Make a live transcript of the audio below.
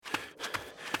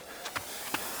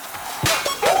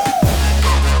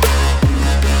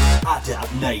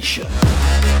Nation.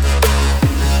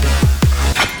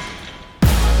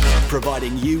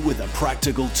 Providing you with the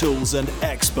practical tools and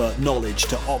expert knowledge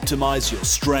to optimize your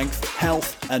strength,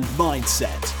 health, and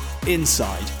mindset,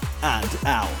 inside and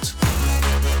out.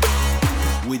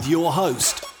 With your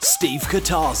host, Steve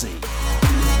Katazi.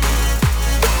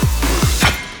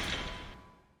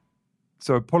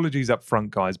 So apologies up front,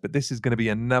 guys, but this is going to be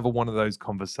another one of those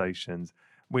conversations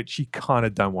which you kind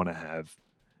of don't want to have.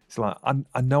 It's like,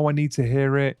 I know I need to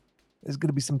hear it. There's going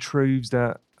to be some truths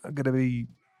that are going to be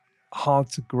hard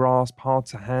to grasp, hard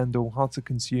to handle, hard to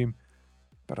consume,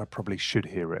 but I probably should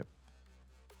hear it.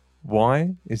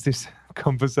 Why is this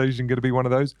conversation going to be one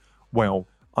of those? Well,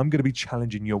 I'm going to be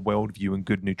challenging your worldview and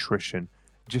good nutrition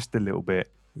just a little bit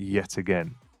yet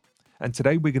again. And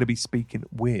today we're going to be speaking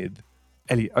with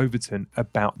Elliot Overton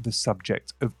about the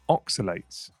subject of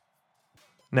oxalates.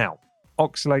 Now,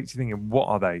 oxalates, you're thinking, what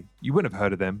are they? You wouldn't have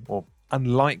heard of them, or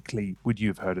unlikely would you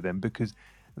have heard of them, because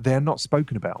they're not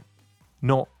spoken about.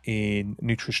 Not in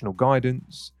nutritional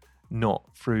guidance, not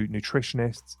through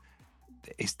nutritionists.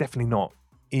 It's definitely not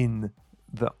in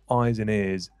the eyes and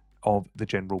ears of the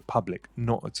general public,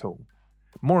 not at all.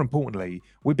 More importantly,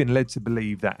 we've been led to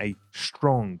believe that a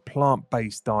strong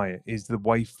plant-based diet is the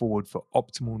way forward for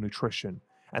optimal nutrition,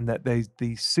 and that there's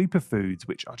these superfoods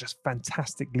which are just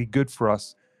fantastically good for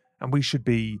us, and we should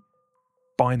be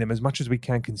buying them as much as we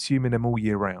can, consuming them all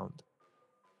year round.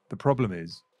 The problem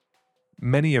is,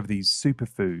 many of these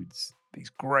superfoods, these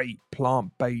great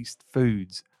plant-based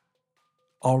foods,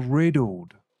 are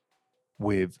riddled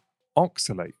with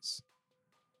oxalates.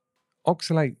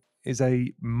 Oxalate is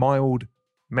a mild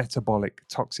metabolic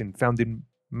toxin found in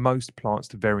most plants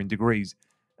to varying degrees,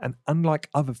 and unlike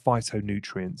other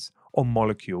phytonutrients or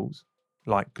molecules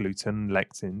like gluten and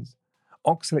lectins,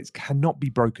 oxalates cannot be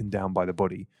broken down by the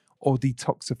body or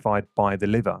detoxified by the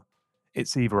liver.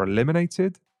 It's either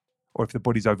eliminated, or if the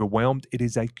body's overwhelmed, it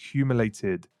is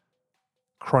accumulated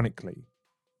chronically.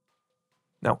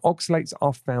 Now, oxalates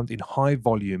are found in high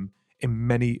volume in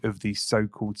many of these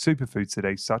so-called superfoods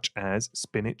today, such as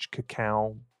spinach,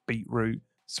 cacao, beetroot,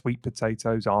 sweet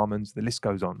potatoes, almonds, the list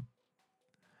goes on.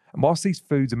 And whilst these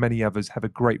foods and many others have a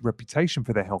great reputation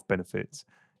for their health benefits,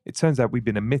 it turns out we've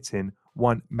been omitting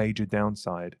one major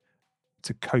downside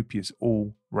to copious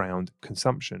all-round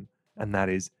consumption, and that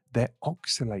is their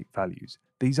oxalate values.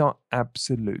 These are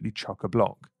absolutely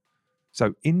chock-a-block.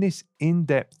 So in this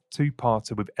in-depth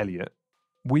two-parter with Elliot,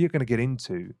 we are going to get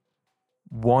into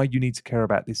why you need to care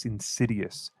about this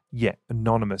insidious yet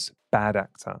anonymous bad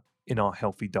actor in our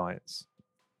healthy diets.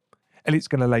 Elliot's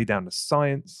going to lay down the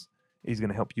science. He's going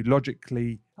to help you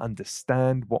logically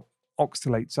understand what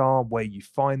oxalates are, where you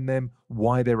find them,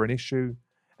 why they're an issue,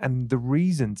 and the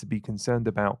reason to be concerned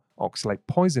about oxalate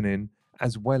poisoning,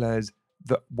 as well as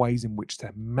the ways in which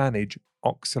to manage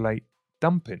oxalate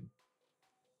dumping.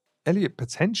 Elliot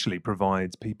potentially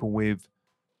provides people with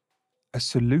a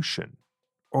solution,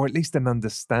 or at least an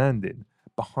understanding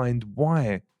behind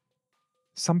why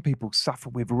some people suffer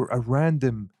with a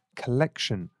random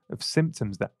collection of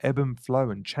symptoms that ebb and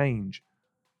flow and change,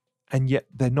 and yet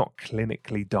they're not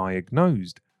clinically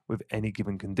diagnosed with any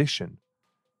given condition.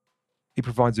 He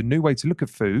provides a new way to look at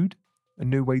food, a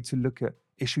new way to look at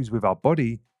issues with our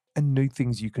body, and new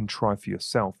things you can try for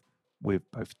yourself with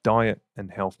both diet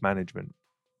and health management.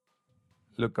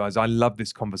 Look, guys, I love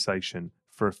this conversation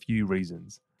for a few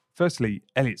reasons. Firstly,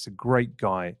 Elliot's a great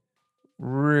guy,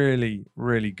 really,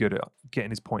 really good at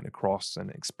getting his point across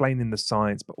and explaining the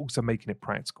science, but also making it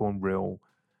practical and real.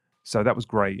 So that was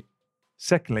great.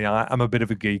 Secondly, I'm a bit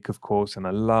of a geek, of course, and I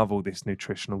love all this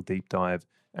nutritional deep dive,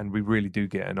 and we really do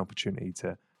get an opportunity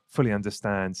to fully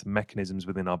understand some mechanisms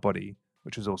within our body,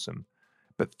 which is awesome.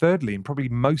 But thirdly, and probably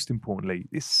most importantly,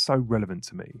 this is so relevant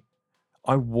to me.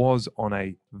 I was on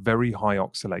a very high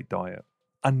oxalate diet,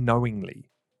 unknowingly,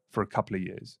 for a couple of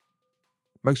years.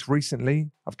 Most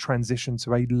recently, I've transitioned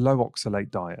to a low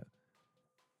oxalate diet.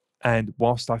 And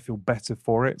whilst I feel better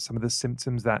for it, some of the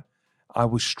symptoms that I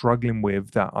was struggling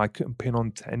with that I couldn't pin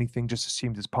on to anything, just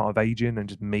assumed as part of aging and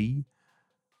just me,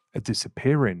 are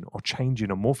disappearing or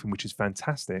changing or morphing, which is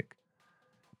fantastic.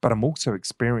 But I'm also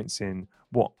experiencing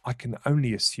what I can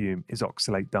only assume is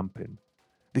oxalate dumping.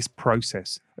 This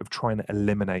process of trying to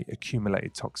eliminate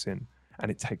accumulated toxin, and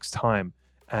it takes time,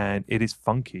 and it is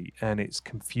funky, and it's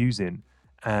confusing,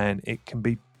 and it can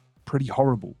be pretty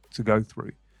horrible to go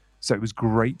through. So it was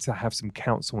great to have some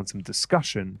counsel and some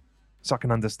discussion so I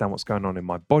can understand what's going on in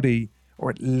my body,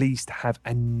 or at least have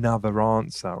another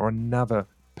answer or another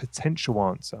potential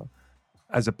answer,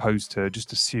 as opposed to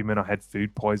just assuming I had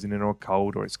food poisoning or a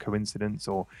cold, or it's coincidence,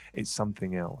 or it's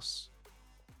something else.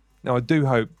 Now, I do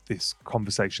hope this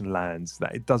conversation lands,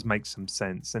 that it does make some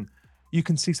sense, and you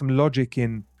can see some logic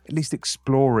in at least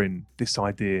exploring this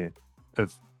idea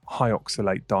of high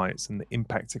oxalate diets and the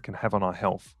impact it can have on our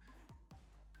health.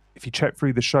 If you check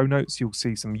through the show notes, you'll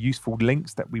see some useful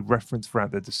links that we reference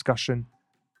throughout the discussion.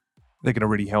 They're going to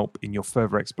really help in your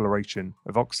further exploration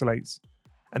of oxalates.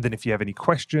 And then if you have any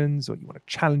questions or you want to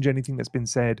challenge anything that's been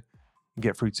said, you can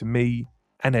get through to me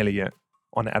and Elliot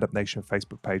on the Adapt Nation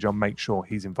Facebook page. I'll make sure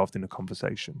he's involved in the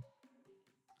conversation.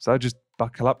 So just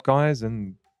buckle up, guys,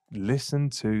 and listen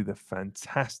to the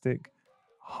fantastic,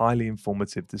 highly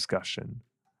informative discussion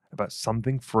about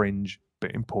something fringe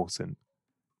but important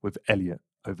with Elliot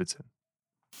Overton.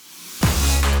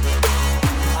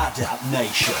 Adapt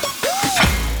Nation.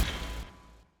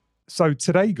 So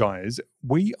today, guys,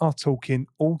 we are talking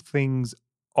all things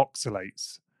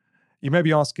oxalates. You may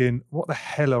be asking, what the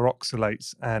hell are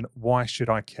oxalates and why should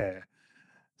I care?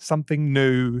 Something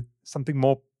new, something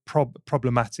more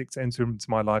problematic to enter into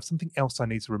my life, something else I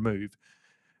need to remove.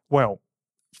 Well,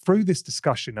 through this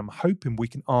discussion, I'm hoping we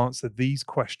can answer these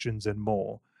questions and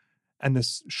more. And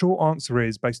the short answer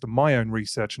is, based on my own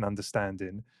research and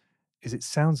understanding, is it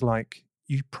sounds like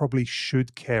you probably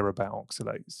should care about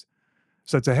oxalates.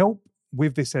 So to help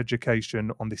with this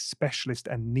education on this specialist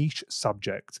and niche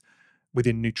subject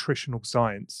within nutritional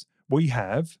science, we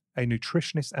have a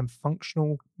nutritionist and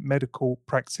functional medical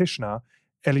practitioner,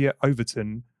 Elliot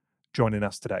Overton, joining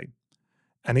us today.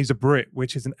 And he's a Brit,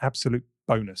 which is an absolute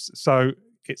bonus. So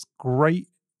it's great.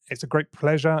 It's a great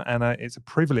pleasure and it's a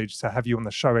privilege to have you on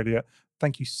the show, Elliot.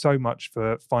 Thank you so much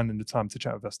for finding the time to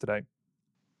chat with us today.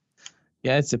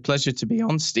 Yeah, it's a pleasure to be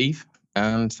on, Steve.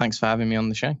 And thanks for having me on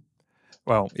the show.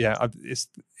 Well, yeah,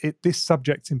 this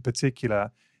subject in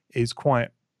particular is quite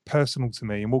personal to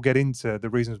me, and we'll get into the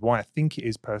reasons why I think it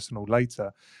is personal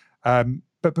later.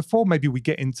 But before maybe we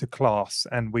get into class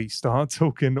and we start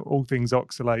talking all things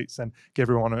oxalates and give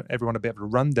everyone a bit of a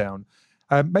rundown,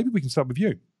 maybe we can start with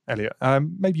you, Elliot.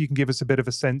 Maybe you can give us a bit of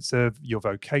a sense of your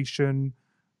vocation,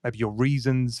 maybe your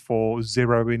reasons for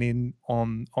zeroing in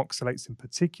on oxalates in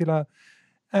particular,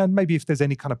 and maybe if there's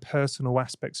any kind of personal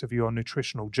aspects of your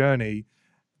nutritional journey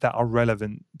that are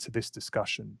relevant to this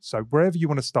discussion. So wherever you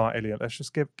want to start, Elliot, let's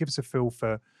just give us a feel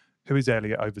for who is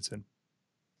Elliot Overton.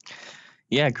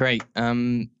 Yeah, great.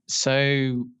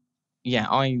 So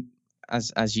yeah,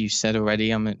 as you said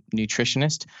already, I'm a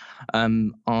nutritionist.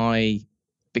 I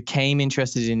became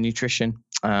interested in nutrition.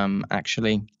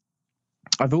 Actually,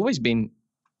 I've always been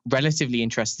relatively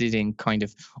interested in kind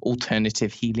of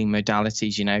alternative healing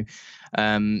modalities,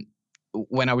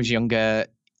 when I was younger,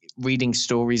 reading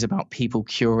stories about people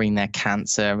curing their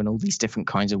cancer and all these different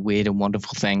kinds of weird and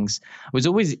wonderful things. I was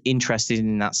always interested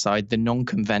in that side, the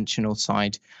non-conventional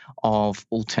side of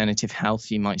alternative health,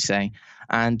 you might say.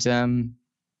 And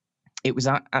it was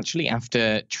actually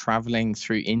after traveling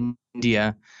through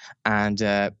India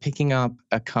and picking up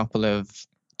a couple of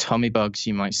tummy bugs,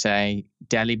 you might say,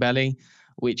 Delhi belly,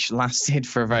 which lasted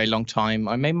for a very long time.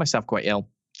 I made myself quite ill.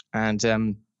 And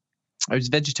I was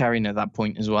vegetarian at that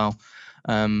point as well.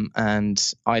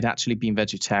 And I'd actually been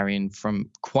vegetarian from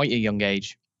quite a young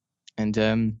age. And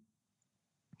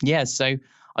so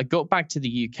I got back to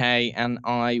the UK and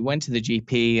I went to the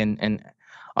GP and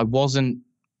I wasn't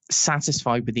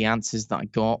satisfied with the answers that I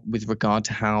got with regard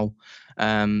to how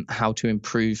to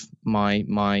improve my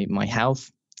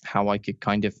health, how I could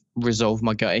kind of resolve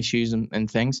my gut issues and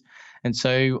things. And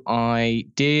so I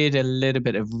did a little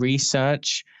bit of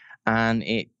research and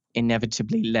it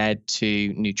inevitably led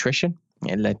to nutrition.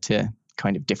 It led to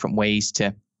kind of different ways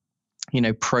to,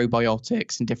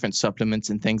 probiotics and different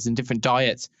supplements and things and different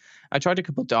diets. I tried a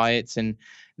couple of diets and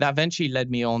that eventually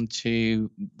led me on to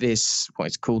this,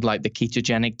 what's called like the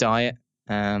ketogenic diet,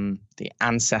 the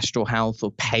ancestral health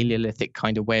or Paleolithic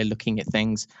kind of way of looking at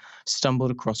things. Stumbled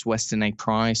across Weston A.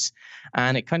 Price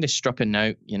and it kind of struck a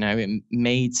note, it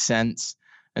made sense.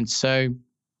 And so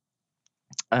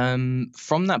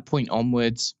from that point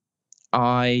onwards,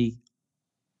 I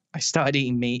started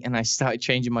eating meat and I started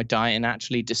changing my diet and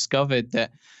actually discovered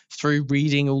that through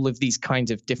reading all of these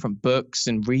kinds of different books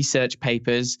and research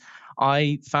papers,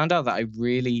 I found out that I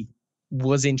really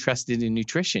was interested in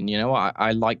nutrition.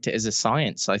 I liked it as a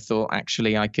science. I thought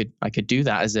actually I could do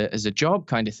that as a job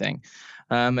kind of thing.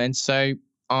 And so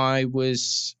I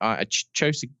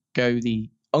chose to go the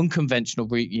unconventional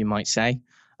route, you might say.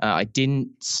 I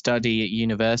didn't study at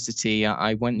university.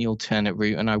 I went the alternate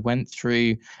route and I went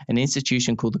through an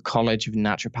institution called the College of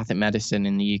Naturopathic Medicine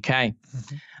in the UK.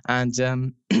 Mm-hmm.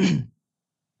 And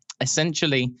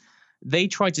essentially, they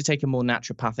tried to take a more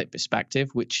naturopathic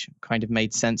perspective, which kind of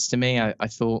made sense to me. I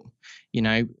thought,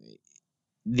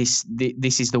 this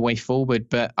is the way forward.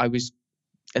 But I was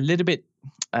a little bit,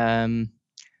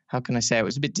 how can I say, I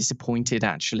was a bit disappointed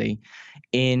actually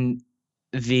in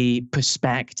the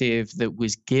perspective that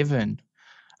was given,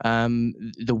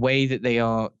 the way that they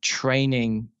are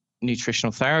training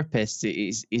nutritional therapists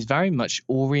is very much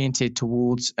oriented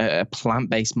towards a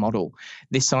plant-based model.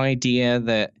 This idea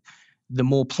that the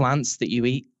more plants that you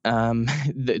eat,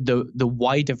 the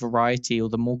wider variety or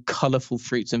the more colorful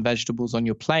fruits and vegetables on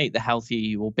your plate, the healthier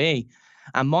you will be.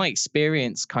 And my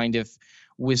experience kind of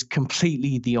was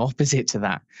completely the opposite to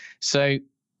that. So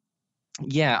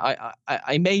yeah,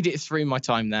 I made it through my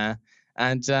time there,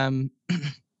 and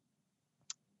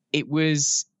it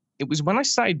was when I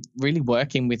started really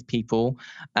working with people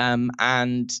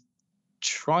and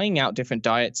trying out different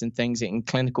diets and things in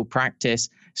clinical practice,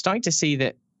 starting to see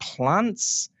that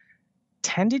plants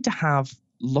tended to have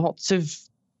lots of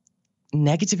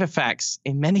negative effects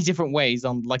in many different ways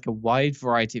on like a wide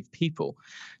variety of people.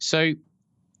 So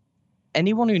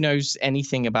anyone who knows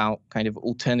anything about kind of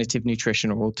alternative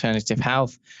nutrition or alternative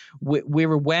health,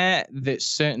 we're aware that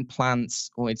certain plants,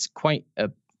 or it's quite a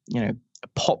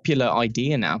popular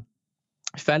idea now,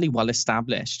 fairly well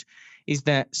established, is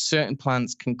that certain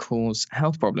plants can cause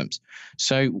health problems.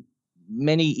 So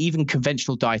many, even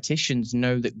conventional dietitians,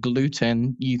 know that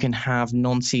gluten, you can have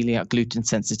non-celiac gluten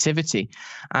sensitivity.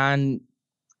 And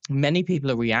many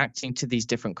people are reacting to these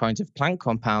different kinds of plant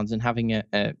compounds and having a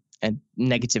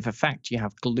negative effect. You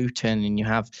have gluten and you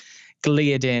have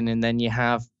gliadin, and then you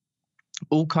have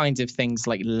all kinds of things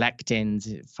like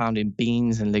lectins found in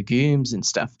beans and legumes and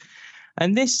stuff.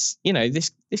 And this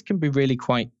can be really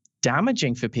quite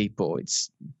damaging for people. It's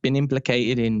been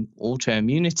implicated in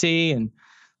autoimmunity and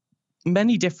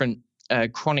many different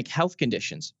chronic health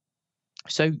conditions.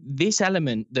 So this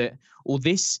element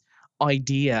this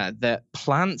idea that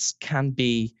plants can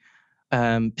be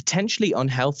potentially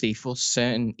unhealthy for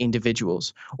certain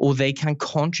individuals, or they can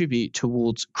contribute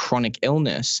towards chronic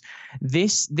illness,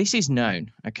 this is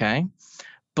known, okay?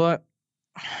 But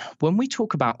when we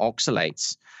talk about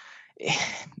oxalates,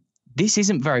 this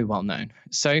isn't very well known.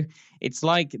 So it's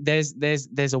like there's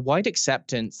a wide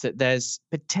acceptance that there's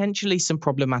potentially some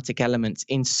problematic elements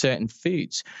in certain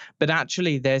foods, but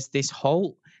actually there's this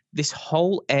whole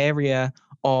area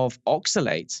of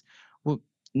oxalates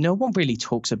no one really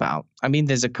talks about. I mean,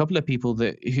 there's a couple of people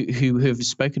who have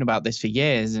spoken about this for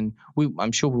years, and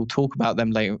I'm sure we'll talk about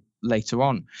them later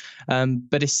on.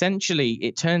 But essentially,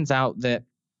 it turns out that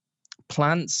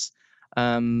plants.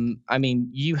 I mean,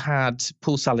 you had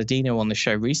Paul Saladino on the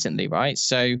show recently, right?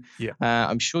 So yeah.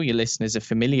 I'm sure your listeners are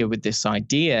familiar with this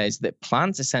idea: is that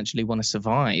plants essentially want to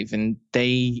survive, and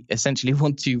they essentially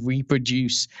want to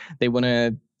reproduce. They want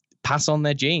to pass on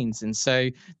their genes, and so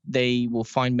they will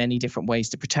find many different ways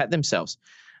to protect themselves.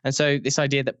 And so this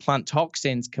idea that plant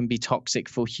toxins can be toxic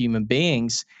for human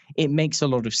beings, it makes a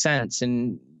lot of sense.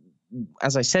 And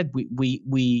as I said,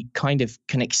 we kind of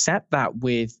can accept that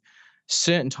with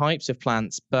certain types of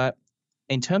plants, but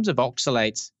in terms of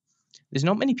oxalates, there's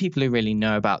not many people who really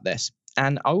know about this.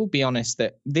 And I will be honest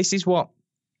that this is what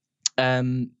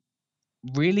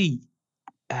really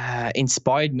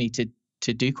inspired me to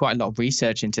do quite a lot of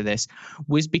research into this,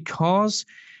 was because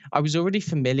I was already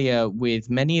familiar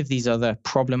with many of these other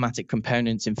problematic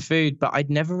components in food, but I'd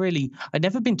never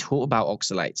been taught about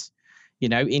oxalates. You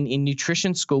know, in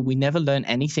nutrition school, we never learned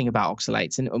anything about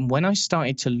oxalates. And when I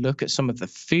started to look at some of the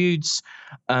foods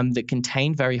that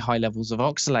contain very high levels of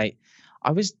oxalate,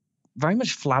 I was very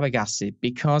much flabbergasted,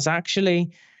 because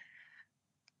actually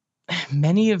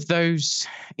many of those,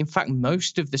 in fact,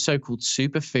 most of the so-called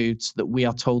superfoods that we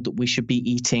are told that we should be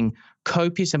eating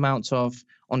copious amounts of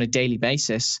on a daily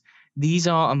basis, these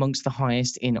are amongst the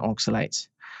highest in oxalates.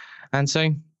 And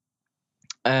so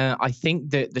I think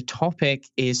that the topic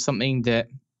is something that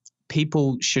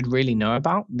people should really know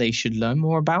about. They should learn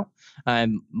more about.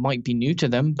 Might be new to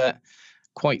them, but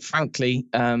quite frankly,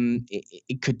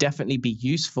 it could definitely be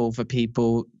useful for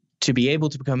people to be able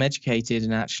to become educated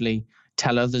and actually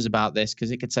tell others about this,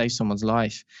 because it could save someone's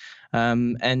life.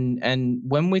 And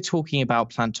when we're talking about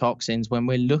plant toxins, when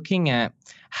we're looking at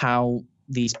how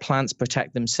these plants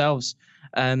protect themselves,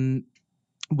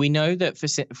 we know that,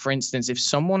 for instance, if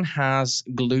someone has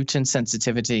gluten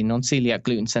sensitivity, non-celiac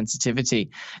gluten sensitivity,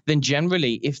 then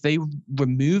generally, if they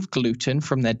remove gluten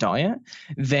from their diet,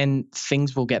 then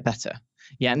things will get better.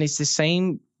 Yeah, and it's the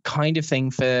same kind of thing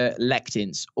for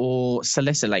lectins or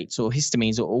salicylates or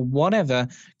histamines or whatever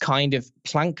kind of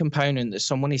plant component that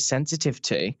someone is sensitive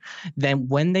to. Then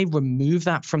when they remove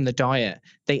that from the diet,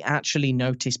 they actually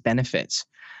notice benefits.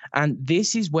 And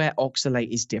this is where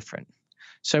oxalate is different.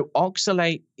 So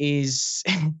oxalate is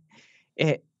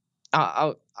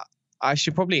I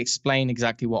should probably explain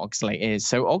exactly what oxalate is.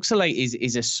 So oxalate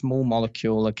is a small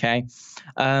molecule. Okay,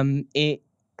 it,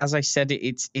 as I said,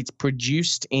 it's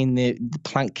produced in the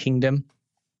plant kingdom,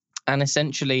 and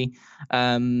essentially,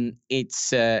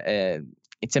 it's a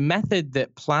method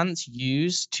that plants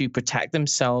use to protect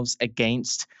themselves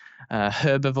against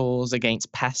herbivores,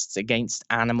 against pests, against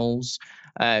animals.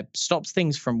 Stops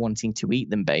things from wanting to eat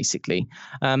them, basically.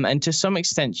 And to some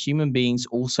extent, human beings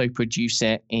also produce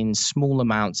it in small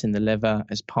amounts in the liver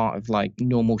as part of like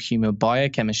normal human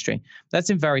biochemistry. That's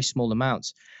in very small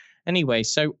amounts. Anyway,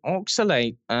 so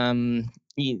oxalate,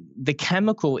 the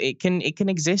chemical, it can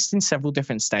exist in several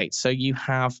different states. So you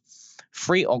have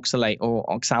free oxalate or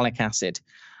oxalic acid,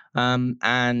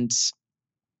 and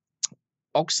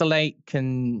oxalate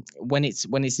can, when it's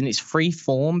in its free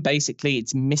form, basically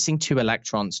it's missing 2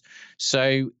 electrons.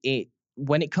 So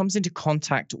when it comes into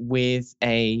contact with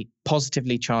a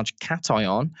positively charged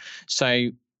cation, so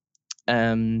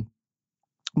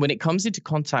when it comes into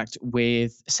contact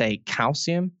with, say,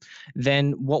 calcium,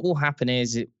 then what will happen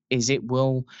is it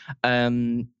will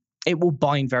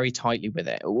bind very tightly with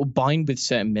it. It will bind with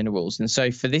certain minerals. And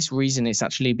so for this reason, it's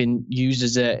actually been used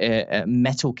as a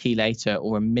metal chelator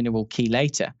or a mineral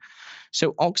chelator.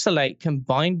 So oxalate can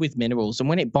bind with minerals. And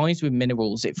when it binds with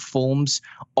minerals, it forms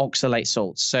oxalate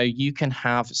salts. So you can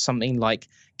have something like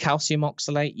calcium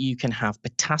oxalate, you can have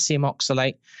potassium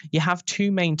oxalate. You have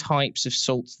 2 main types of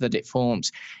salts that it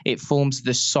forms. It forms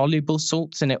the soluble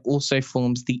salts, and it also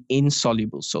forms the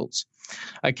insoluble salts.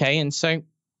 Okay, and so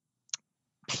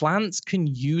plants can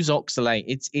use oxalate.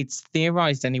 It's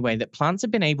theorized anyway that plants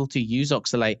have been able to use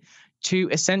oxalate to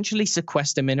essentially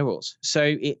sequester minerals.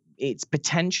 So it's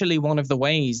potentially one of the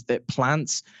ways that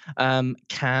plants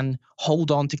can hold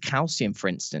on to calcium, for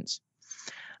instance.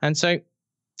 And so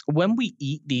when we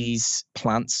eat these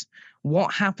plants,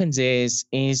 what happens is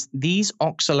these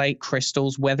oxalate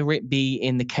crystals, whether it be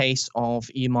in the case of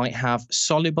you might have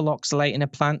soluble oxalate in a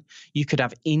plant, you could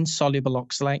have insoluble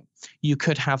oxalate, you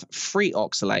could have free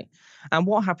oxalate. And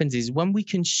what happens is when we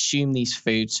consume these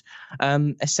foods,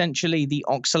 essentially the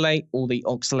oxalate or the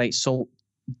oxalate salt,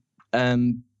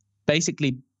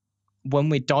 basically when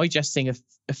we're digesting a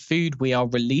food, we are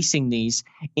releasing these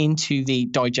into the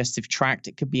digestive tract.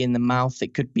 It could be in the mouth,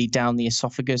 it could be down the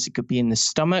esophagus, it could be in the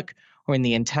stomach or in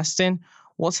the intestine.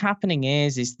 What's happening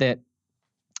is that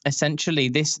essentially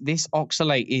this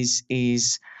oxalate is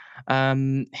it's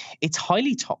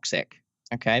highly toxic.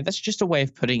 Okay, that's just a way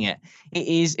of putting it. It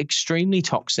is extremely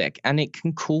toxic, and it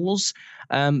can cause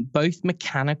both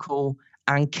mechanical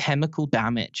and chemical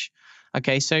damage.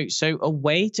 Okay, so a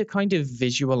way to kind of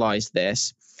visualize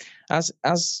this,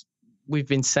 as we've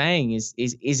been saying,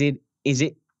 it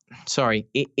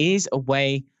is a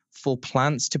way for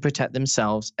plants to protect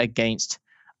themselves against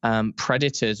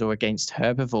predators or against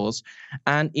herbivores.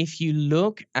 And if you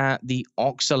look at the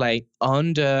oxalate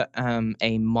under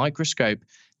a microscope,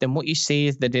 then what you see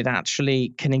is that it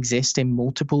actually can exist in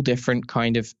multiple different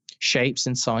kind of shapes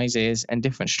and sizes and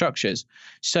different structures.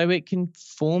 So it can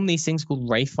form these things called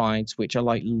raphides, which are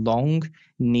like long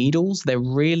needles. They're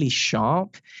really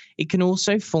sharp. It can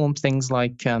also form things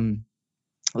like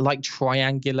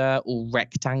triangular or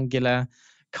rectangular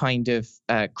kind of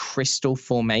crystal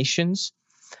formations.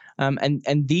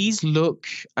 And these look,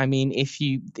 I mean,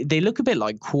 they look a bit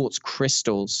like quartz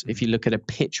crystals if you look at a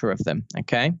picture of them,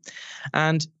 okay?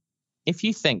 And if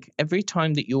you think every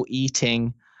time that you're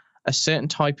eating a certain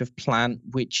type of plant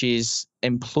which is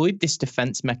employed this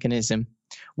defense mechanism,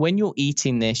 when you're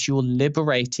eating this, you're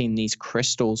liberating these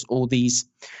crystals or these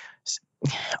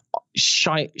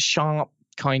sharp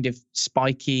kind of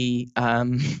spiky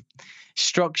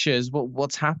structures.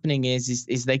 What's happening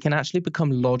is they can actually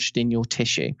become lodged in your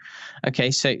tissue.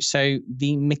 Okay, so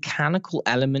the mechanical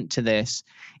element to this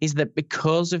is that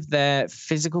because of their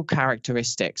physical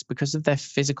characteristics, because of their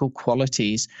physical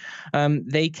qualities,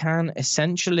 they can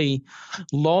essentially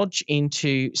lodge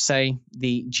into, say,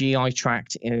 the GI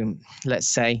tract, let's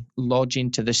say lodge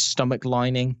into the stomach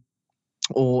lining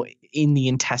or in the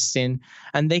intestine,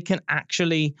 and they can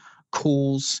actually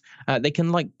they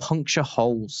can like puncture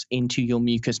holes into your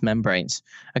mucous membranes.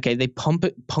 Okay, they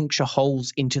puncture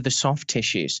holes into the soft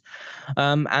tissues,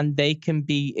 and they can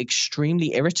be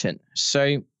extremely irritant.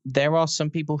 So there are some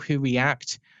people who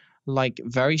react like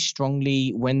very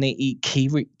strongly when they eat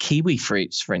kiwi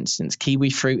fruits, for instance. Kiwi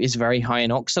fruit is very high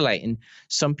in oxalate, and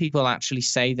some people actually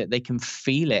say that they can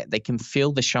feel it. They can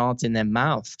feel the shards in their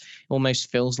mouth. It almost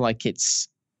feels like it's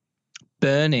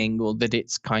burning or that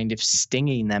it's kind of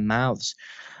stinging their mouths.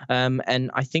 And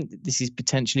I think that this is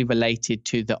potentially related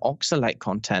to the oxalate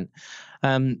content.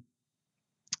 And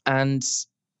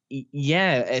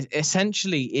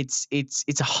Essentially, it's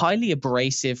a highly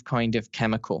abrasive kind of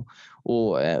chemical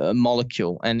or a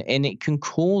molecule, and it can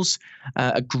cause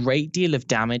a great deal of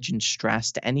damage and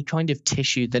stress to any kind of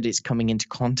tissue that it's coming into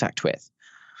contact with.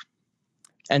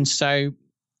 And so,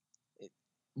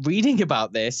 reading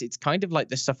about this, it's kind of like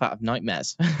the stuff out of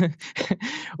nightmares,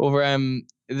 or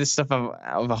the stuff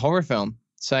out of a horror film.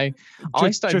 So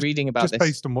I started reading about this. Just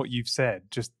based on what you've said,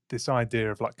 just this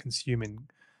idea of like consuming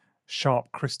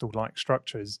sharp crystal-like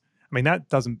structures. I mean, that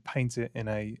doesn't paint it in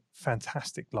a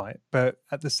fantastic light, but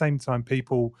at the same time,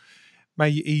 people may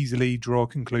easily draw a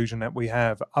conclusion that we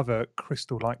have other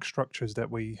crystal-like structures that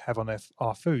we have on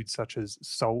our food, such as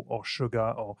salt or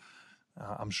sugar, or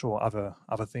I'm sure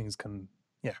other things can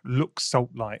look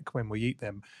salt-like when we eat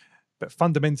them. But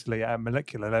fundamentally, at a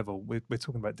molecular level, we're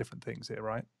talking about different things here,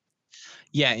 right?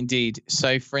 Yeah, indeed.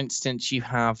 So, for instance, you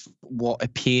have what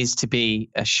appears to be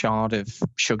a shard of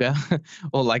sugar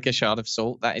or like a shard of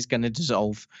salt that is going to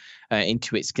dissolve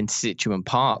into its constituent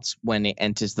parts when it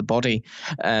enters the body.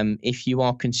 If you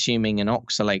are consuming an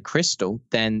oxalate crystal,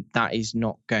 then that is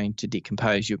not going to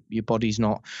decompose. Your body's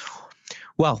not.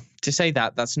 Well, to say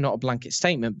that, that's not a blanket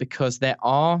statement, because there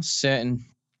are certain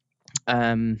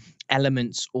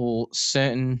elements or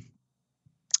certain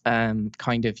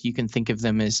kind of, you can think of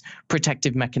them as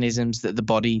protective mechanisms that the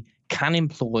body can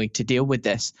employ to deal with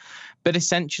this. But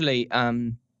essentially,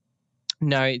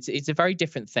 no, it's a very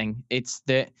different thing. It's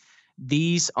that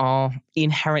these are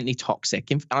inherently toxic.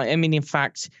 In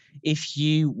fact, if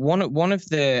you one of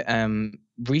the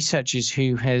researchers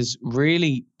who has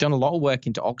really done a lot of work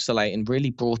into oxalate and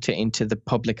really brought it into the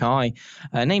public eye,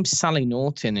 named Sally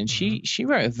Norton, and she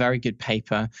wrote a very good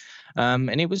paper,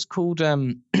 and it was called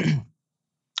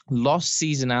Lost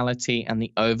Seasonality and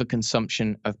the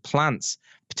Overconsumption of Plants,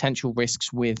 Potential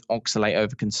Risks with Oxalate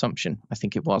Overconsumption, I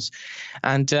think it was.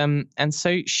 And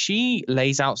so she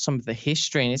lays out some of the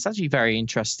history, and it's actually very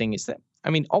interesting. It's that,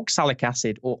 oxalic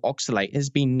acid or oxalate has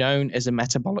been known as a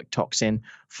metabolic toxin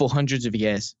for hundreds of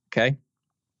years, okay?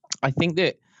 I think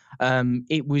that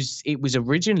it was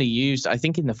originally used, I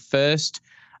think in the first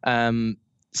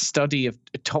study of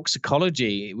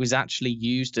toxicology, it was actually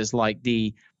used as like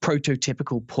the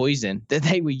prototypical poison that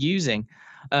they were using.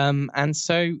 And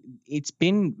so it's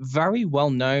been very well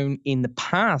known in the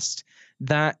past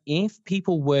that if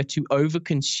people were to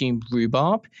overconsume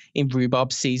rhubarb in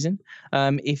rhubarb season,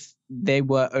 if they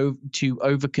were to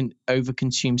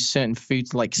overconsume certain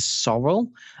foods like sorrel,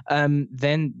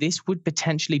 then this would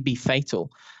potentially be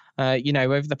fatal.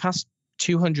 Over the past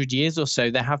 200 years or so,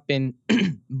 there have been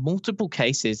multiple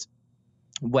cases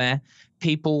where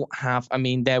people have,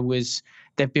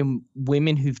 there've been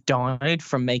women who've died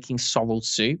from making sorrel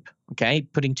soup, okay,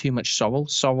 putting too much sorrel.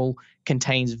 Sorrel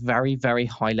contains very, very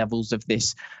high levels of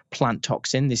this plant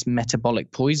toxin, this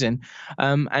metabolic poison.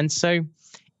 And so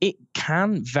it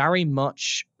can very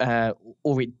much,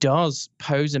 or it does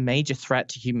pose a major threat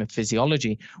to human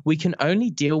physiology. We can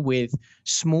only deal with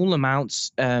small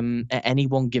amounts at any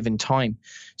one given time.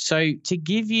 So to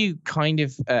give you kind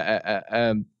of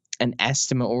an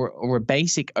estimate or a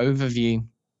basic overview,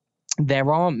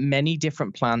 there are many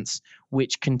different plants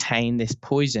which contain this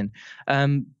poison,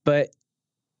 but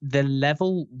the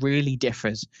level really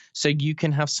differs. So you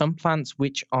can have some plants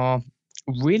which are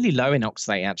really low in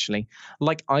oxalate, actually,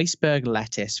 like iceberg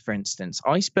lettuce, for instance.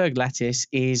 Iceberg lettuce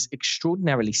is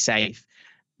extraordinarily safe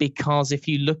because if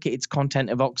you look at its content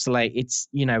of oxalate,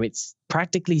 it's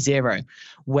practically zero.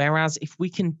 Whereas if we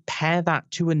compare that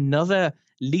to another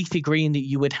leafy green that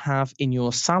you would have in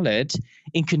your salad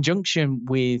in conjunction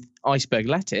with iceberg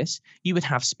lettuce, you would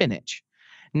have spinach.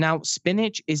 Now,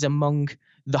 spinach is among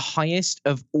the highest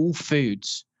of all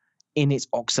foods in its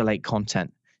oxalate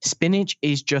content. Spinach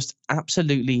is just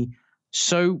absolutely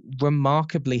so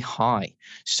remarkably high.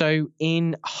 So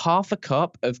in half a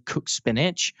cup of cooked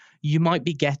spinach, you might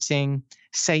be getting,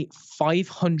 say,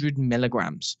 500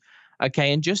 milligrams.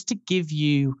 Okay, and just to give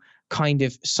you kind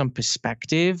of some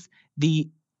perspective, the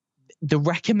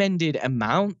recommended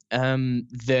amount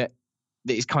that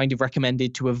is kind of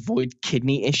recommended to avoid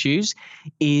kidney issues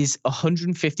is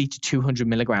 150 to 200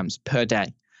 milligrams per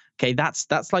day. Okay,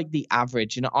 that's like the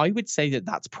average, and I would say that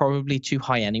that's probably too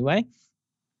high anyway.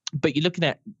 But you're looking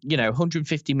at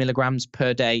 150 milligrams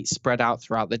per day spread out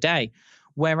throughout the day,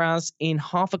 whereas in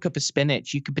half a cup of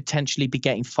spinach you could potentially be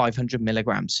getting 500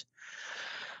 milligrams.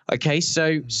 Okay,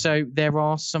 so there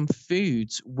are some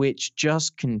foods which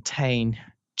just contain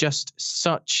just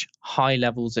such high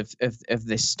levels of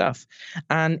this stuff,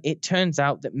 and it turns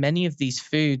out that many of these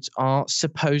foods are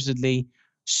supposedly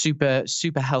super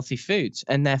healthy foods,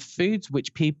 and they're foods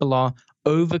which people are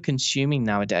over consuming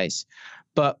nowadays.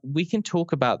 But we can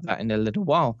talk about that in a little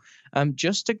while.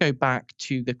 Just to go back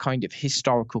to the kind of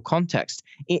historical context,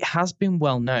 it has been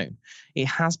well known. It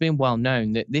has been well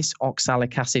known that this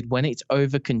oxalic acid, when it's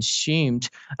overconsumed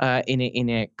in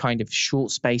a kind of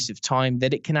short space of time,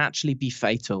 that it can actually be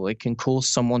fatal. It can cause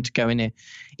someone to go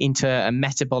into a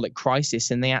metabolic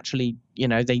crisis, and they actually,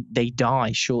 they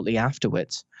die shortly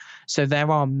afterwards. So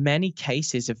there are many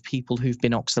cases of people who've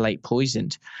been oxalate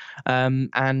poisoned,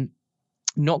 and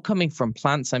not coming from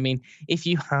plants. I mean, if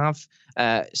you have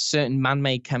certain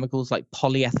man-made chemicals like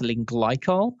polyethylene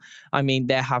glycol, I mean,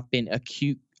 there have been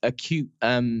acute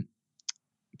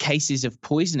cases of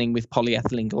poisoning with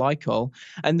polyethylene glycol,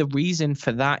 and the reason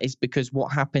for that is because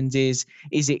what happens is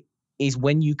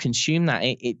when you consume that,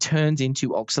 it turns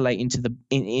into oxalate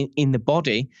in the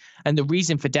body, and the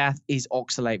reason for death is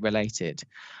oxalate related.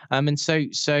 And so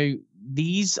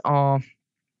these are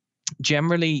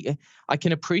generally, I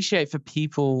can appreciate for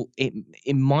people,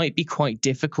 it might be quite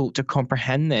difficult to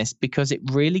comprehend this because it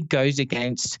really goes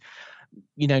against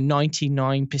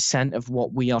 99% of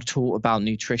what we are taught about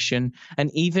nutrition.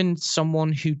 And even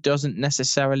someone who doesn't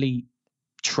necessarily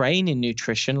train in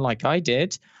nutrition like I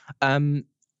did,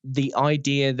 the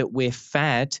idea that we're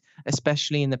fed,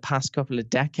 especially in the past couple of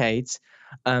decades,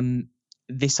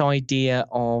 this idea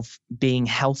of being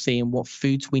healthy and what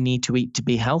foods we need to eat to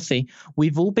be healthy,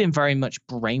 we've all been very much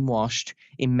brainwashed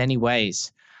in many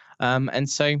ways. And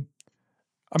so,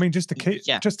 I mean, just to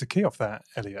key off that,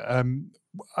 Elliot,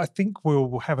 I think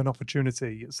we'll have an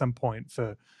opportunity at some point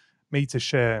for me to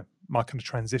share my kind of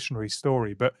transitionary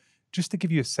story. But just to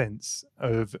give you a sense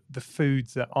of the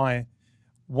foods that I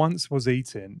once was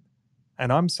eating,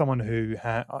 and I'm someone who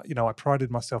I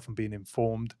prided myself on being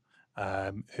informed,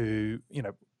 who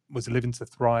was living to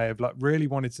thrive, like really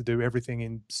wanted to do everything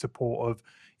in support of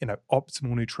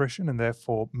optimal nutrition, and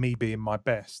therefore me being my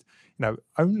best.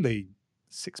 Only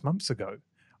 6 months ago,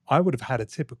 I would have had a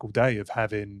typical day of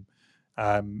having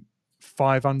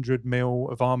 500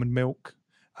 ml of almond milk,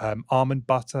 almond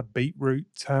butter, beetroot,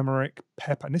 turmeric,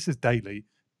 pepper, and this is daily.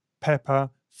 Pepper,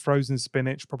 frozen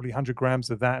spinach, probably 100 grams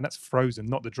of that, and that's frozen,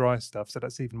 not the dry stuff, so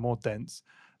that's even more dense.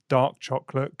 Dark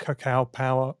chocolate, cacao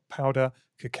powder,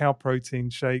 cacao protein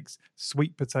shakes,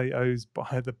 sweet potatoes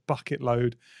by the bucket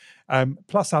load,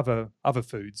 plus other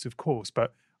foods, of course.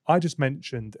 But I just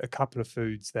mentioned a couple of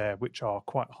foods there which are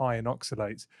quite high in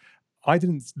oxalates. I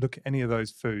didn't look at any of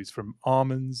those foods, from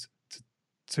almonds to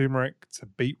turmeric to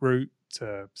beetroot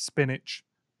to spinach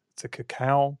to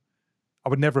cacao. I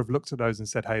would never have looked at those and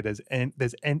said, "Hey,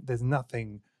 there's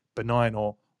nothing benign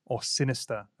or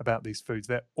sinister about these foods."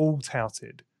 They're all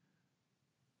touted,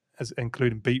 as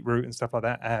including beetroot and stuff like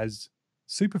that, as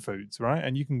superfoods, right?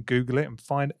 And you can Google it and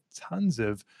find tons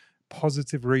of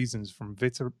positive reasons, from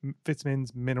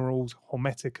vitamins, minerals,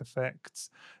 hormetic effects,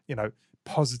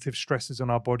 positive stresses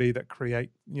on our body that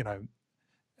create,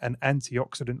 an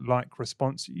antioxidant-like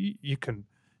response. You can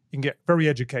get very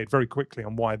educated very quickly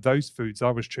on why those foods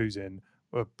I was choosing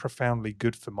were profoundly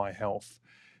good for my health.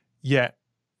 Yet,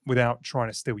 without trying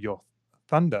to steal your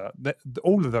thunder,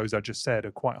 all of those I just said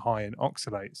are quite high in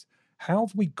oxalates. How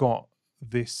have we got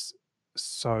this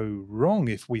so wrong?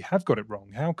 If we have got it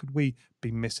wrong, how could we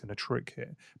be missing a trick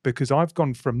here? Because I've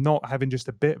gone from not having just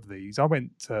a bit of these, I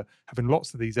went to having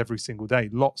lots of these every single day,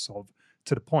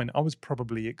 to the point I was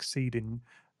probably exceeding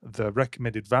the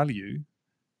recommended value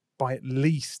by at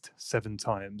least 7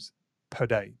 times per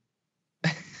day.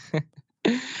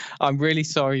 I'm really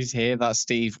sorry to hear that,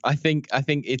 Steve. I think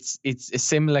it's a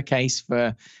similar case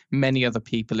for many other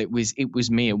people. It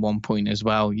was me at one point as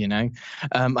well.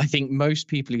 I think most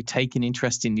people who take an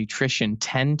interest in nutrition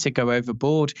tend to go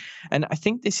overboard, and I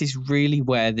think this is really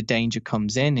where the danger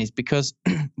comes in, is because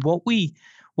what we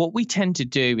tend to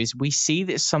do is we see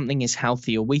that something is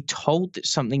healthy, or we're told that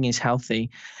something is healthy,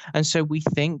 and so we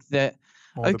think that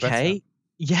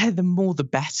the more the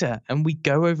better, and we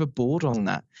go overboard on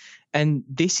that. And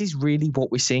this is really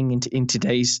what we're seeing in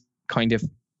today's kind of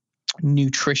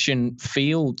nutrition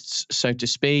fields, so to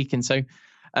speak. And so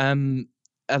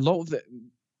a lot of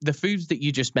the foods that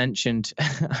you just mentioned,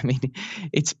 I mean,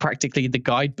 it's practically the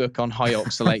guidebook on high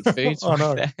oxalate foods. Oh,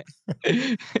 no.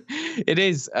 It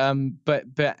is. But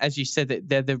as you said,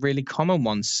 they're the really common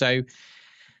ones. So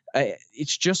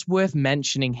it's just worth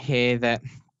mentioning here that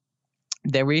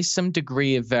there is some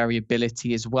degree of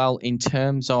variability as well in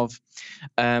terms of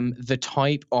the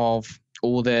type of,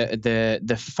 or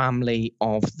the family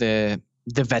of the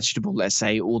vegetable, let's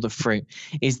say, or the fruit.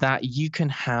 Is that you can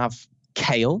have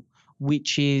kale,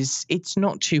 which is, it's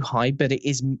not too high, but it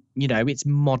is, it's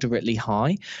moderately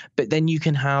high. But then you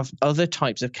can have other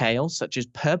types of kale, such as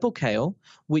purple kale,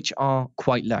 which are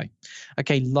quite low.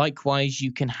 Okay, likewise,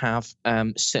 you can have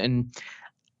certain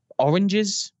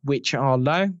oranges, which are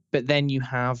low, but then you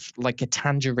have like a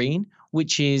tangerine,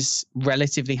 which is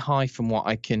relatively high from what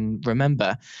I can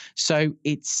remember. So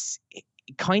it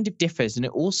kind of differs, and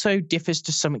it also differs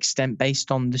to some extent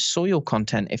based on the soil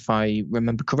content, if I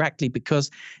remember correctly,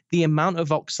 because the amount of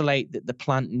oxalate that the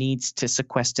plant needs to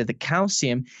sequester the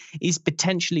calcium is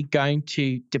potentially going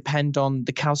to depend on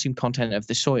the calcium content of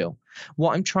the soil.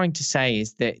 What I'm trying to say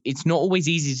is that it's not always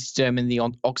easy to determine the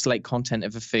oxalate content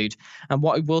of a food. And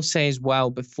what I will say as well,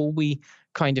 before we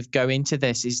kind of go into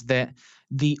this, is that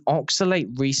the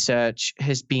oxalate research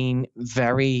has been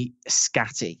very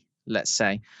scatty, let's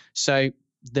say. So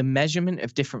the measurement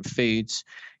of different foods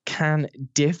can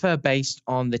differ based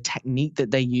on the technique that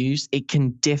they use. It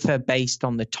can differ based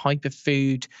on the type of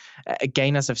food.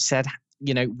 Again, as I've said,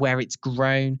 where it's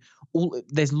grown.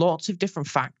 There's lots of different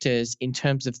factors in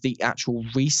terms of the actual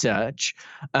research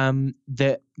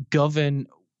that govern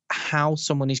how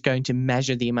someone is going to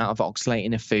measure the amount of oxalate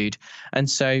in a food. And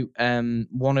so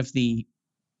one of the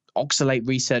oxalate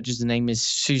researchers, the name is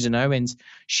Susan Owens,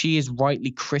 she has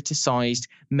rightly criticized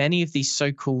many of these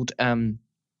so-called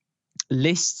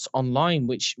lists online,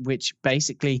 which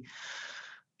basically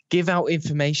give out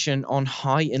information on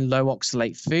high and low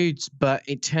oxalate foods. But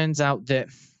it turns out that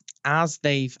as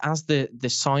the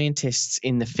scientists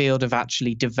in the field have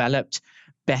actually developed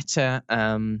better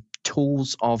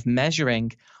tools of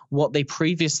measuring, what they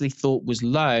previously thought was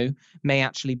low may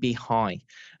actually be high.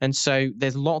 And so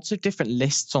there's lots of different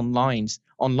lists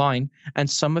online, and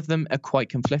some of them are quite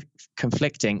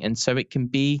conflicting. And so it can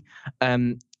be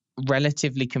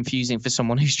relatively confusing for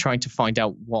someone who's trying to find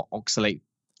out what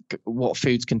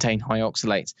foods contain high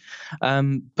oxalates.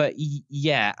 But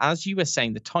yeah, as you were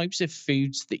saying, the types of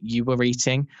foods that you were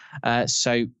eating,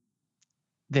 so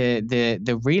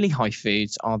the really high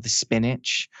foods are the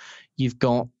spinach. You've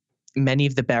got many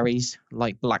of the berries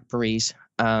like blackberries,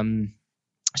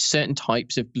 certain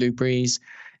types of blueberries.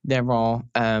 There are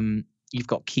you've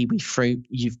got kiwi fruit,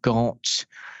 you've got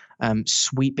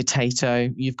sweet potato,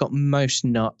 you've got most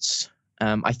nuts.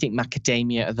 I think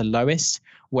macadamia are the lowest,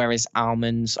 whereas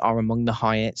almonds are among the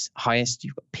highest.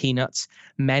 You've got peanuts.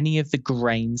 Many of the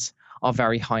grains are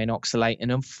very high in oxalate.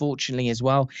 And unfortunately as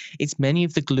well, it's many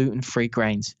of the gluten-free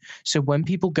grains. So when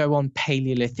people go on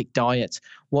Paleolithic diets,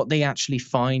 what they actually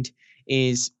find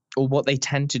is, or what they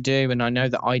tend to do, and I know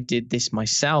that I did this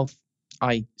myself,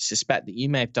 I suspect that you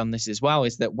may have done this as well,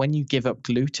 is that when you give up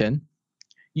gluten,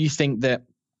 you think that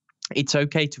it's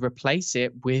okay to replace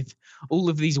it with all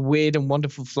of these weird and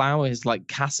wonderful flours like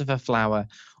cassava flour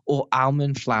or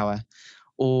almond flour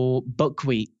or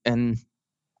buckwheat, and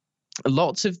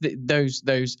lots of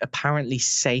those apparently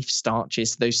safe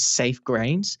starches, those safe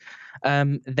grains,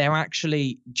 they're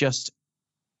actually just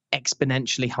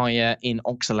exponentially higher in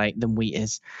oxalate than wheat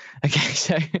is. Okay,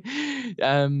 so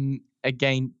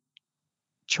again,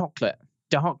 chocolate,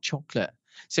 dark chocolate.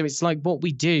 So it's like what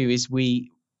we do is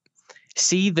we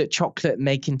see that chocolate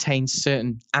may contain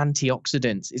certain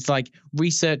antioxidants. It's like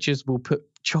researchers will put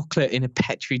chocolate in a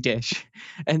Petri dish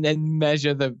and then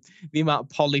measure the amount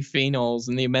of polyphenols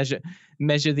and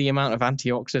measure the amount of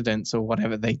antioxidants or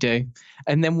whatever they do.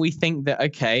 And then we think that,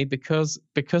 okay, because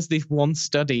this one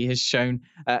study has shown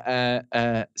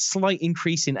a slight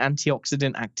increase in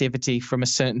antioxidant activity from a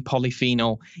certain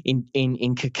polyphenol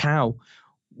in cacao,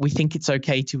 we think it's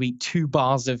okay to eat 2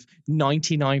 bars of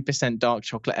 99% dark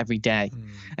chocolate every day.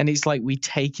 And it's like we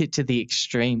take it to the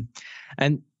extreme.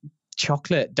 And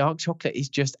dark chocolate is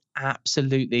just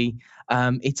absolutely,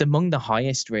 it's among the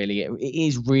highest, really. It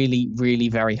is really, really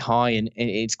very high. And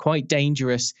it's quite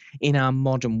dangerous in our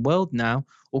modern world now,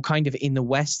 or kind of in the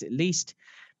West at least,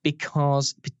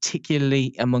 because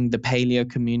particularly among the paleo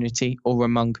community or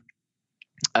among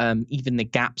even the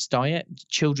GAPS diet,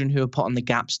 children who are put on the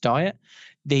GAPS diet,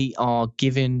 they are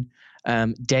given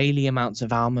daily amounts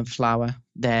of almond flour.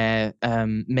 They're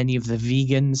many of the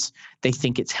vegans, they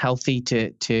think it's healthy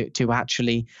to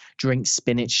actually drink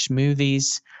spinach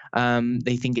smoothies.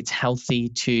 They think it's healthy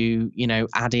to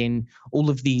add in all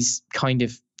of these kind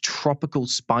of tropical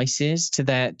spices to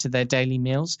their daily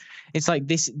meals. It's like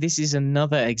this is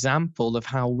another example of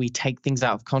how we take things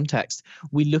out of context.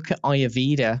 We look at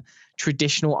Ayurveda,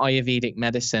 traditional Ayurvedic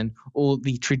medicine, or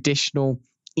the traditional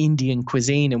Indian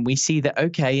cuisine, and we see that,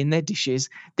 okay, in their dishes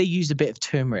they use a bit of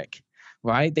turmeric,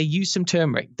 right? They use some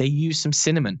turmeric, they use some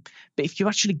cinnamon. But if you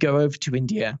actually go over to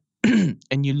India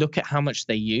and you look at how much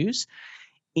they use,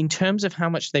 in terms of how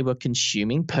much they were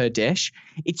consuming per dish,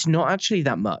 it's not actually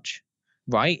that much,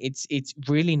 right? It's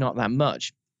really not that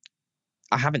much.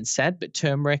 I haven't said, but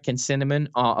turmeric and cinnamon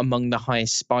are among the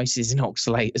highest spices in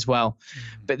oxalate as well.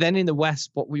 But then in the West,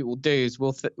 what we will do is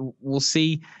we'll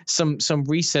see some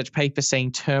research paper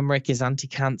saying turmeric is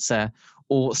anti-cancer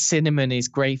or cinnamon is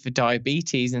great for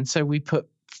diabetes, and so we put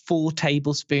 4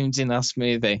 tablespoons in our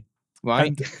smoothie,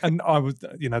 right? And I was,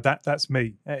 that's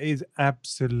me. It is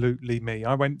absolutely me.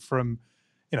 I went from,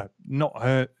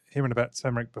 not hearing about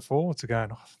turmeric before to going,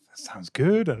 oh, that sounds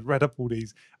good. I read up all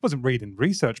these. I wasn't reading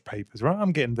research papers, right?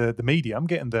 I'm getting the media. I'm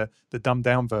getting the dumbed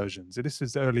down versions. This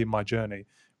is early in my journey.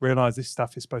 Realized this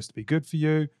stuff is supposed to be good for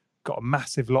you. Got a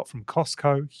massive lot from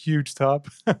Costco, huge tub,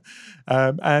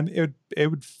 and it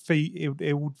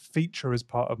would feature as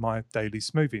part of my daily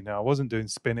smoothie. Now I wasn't doing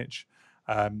spinach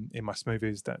in my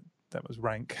smoothies. That was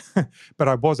rank, but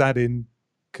I was adding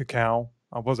cacao.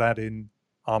 I was adding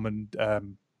almond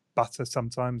butter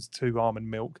sometimes to almond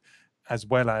milk, as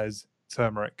well as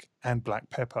turmeric and black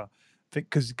pepper.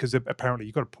 Because apparently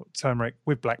you've got to put turmeric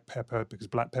with black pepper because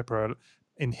black pepper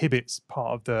inhibits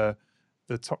part of the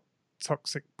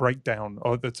toxic breakdown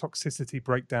or the toxicity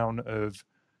breakdown of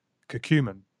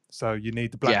curcumin. So you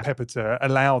need the black pepper to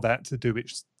allow that to do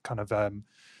its kind of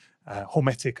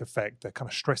hormetic effect, the kind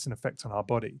of stressing effect on our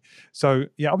body. So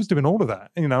I was doing all of that,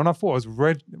 and I thought I was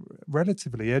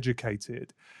relatively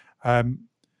educated.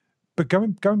 But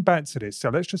going back to this, so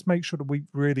let's just make sure that we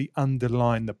really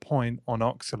underline the point on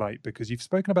oxalate, because you've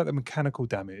spoken about the mechanical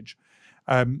damage,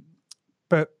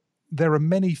 but there are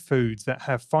many foods that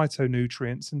have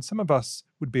phytonutrients, and some of us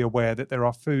would be aware that there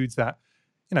are foods that,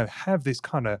 have this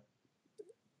kind of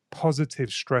positive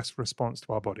stress response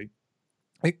to our body.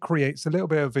 It creates a little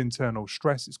bit of internal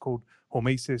stress. It's called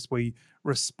hormesis. We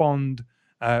respond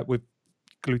with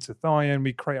glutathione.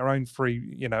 We create our own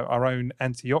our own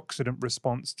antioxidant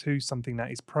response to something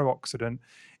that is pro-oxidant.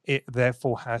 It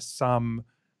therefore has some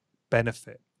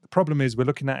benefit. The problem is we're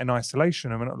looking at in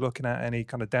isolation, and we're not looking at any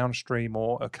kind of downstream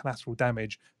or a collateral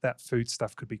damage that food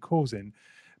stuff could be causing.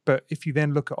 But if you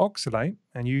then look at oxalate,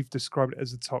 and you've described it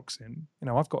as a toxin,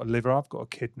 I've got a liver, I've got a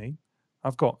kidney,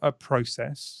 I've got a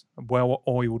process, a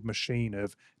well-oiled machine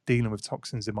of dealing with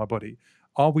toxins in my body.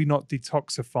 Are we not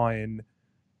detoxifying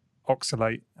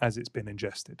oxalate as it's been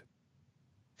ingested?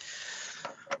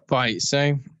 Right.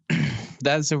 So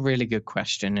that's a really good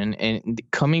question. And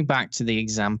coming back to the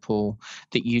example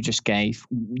that you just gave,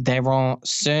 there are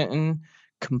certain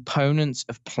components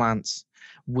of plants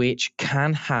which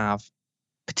can have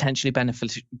potentially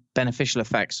beneficial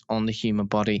effects on the human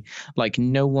body. Like,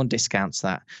 no one discounts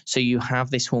that. So you have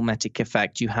this hormetic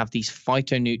effect. You have these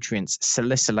phytonutrients,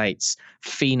 salicylates,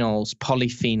 phenols,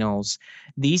 polyphenols.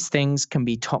 These things can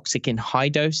be toxic in high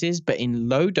doses, but in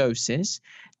low doses,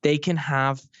 they can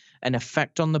have an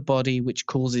effect on the body which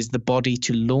causes the body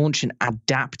to launch an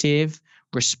adaptive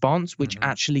response, which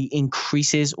actually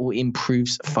increases or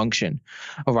improves function.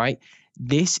 All right.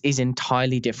 This is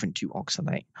entirely different to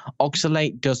oxalate.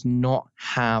 Oxalate does not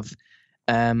have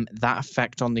that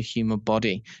effect on the human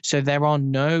body. So there are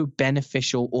no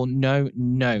beneficial or no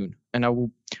known. And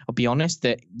I'll be honest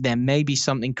that there may be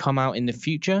something come out in the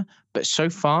future, but so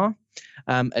far,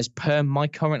 as per my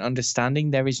current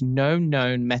understanding, there is no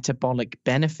known metabolic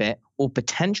benefit or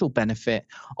potential benefit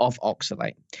of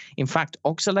oxalate. In fact,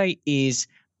 oxalate is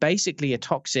basically a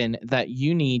toxin that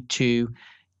you need to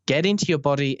get into your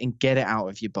body and get it out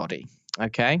of your body.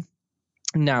 Okay.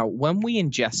 Now, when we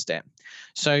ingest it,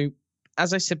 so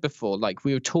as I said before, like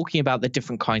we were talking about the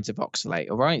different kinds of oxalate.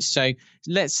 All right. So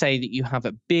let's say that you have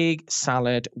a big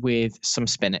salad with some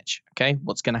spinach. Okay.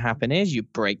 What's going to happen is you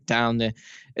break down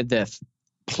the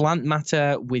plant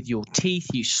matter with your teeth,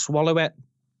 you swallow it.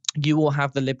 You will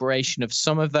have the liberation of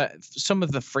some of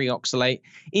the free oxalate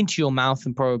into your mouth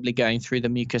and probably going through the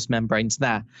mucous membranes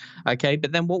there. Okay.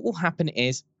 But then what will happen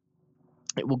is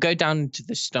it will go down into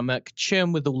the stomach,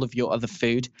 churn with all of your other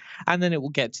food, and then it will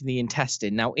get to the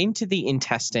intestine. Now, into the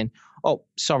intestine,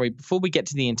 before we get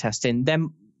to the intestine, then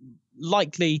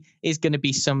likely is going to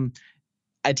be some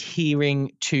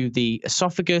adhering to the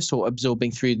esophagus or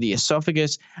absorbing through the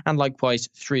esophagus, and likewise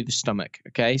through the stomach.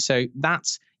 Okay, so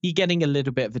that's you're getting a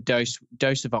little bit of a dose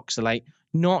of oxalate,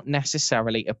 not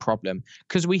necessarily a problem,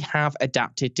 because we have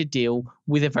adapted to deal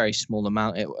with a very small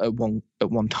amount at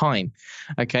one time.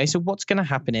 Okay, so what's going to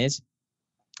happen is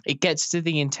it gets to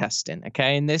the intestine.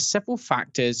 Okay, and there's several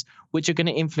factors which are going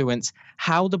to influence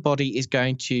how the body is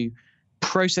going to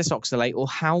process oxalate, or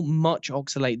how much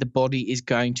oxalate the body is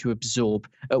going to absorb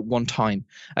at one time.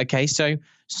 Okay, so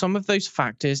some of those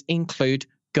factors include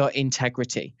gut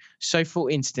integrity. So, for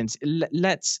instance,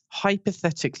 let's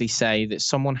hypothetically say that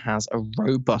someone has a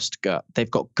robust gut.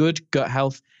 They've got good gut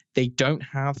health. They don't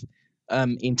have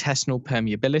intestinal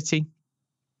permeability.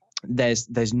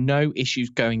 There's no issues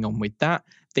going on with that.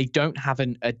 They don't have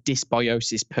a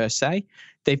dysbiosis per se.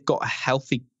 They've got a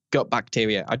healthy gut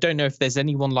bacteria. I don't know if there's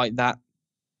anyone like that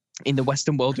in the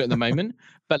Western world at the moment,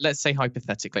 but let's say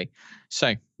hypothetically.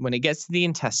 So when it gets to the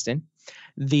intestine,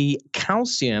 the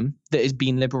calcium that is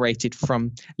being liberated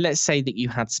from, let's say that you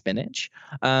had spinach.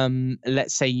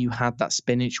 Let's say you had that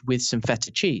spinach with some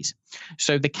feta cheese.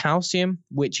 So the calcium,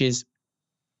 which is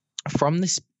from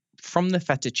the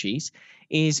feta cheese,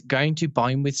 is going to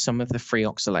bind with some of the free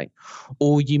oxalate.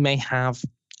 Or you may have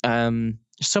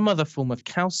some other form of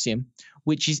calcium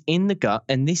which is in the gut,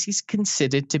 and this is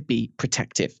considered to be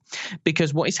protective,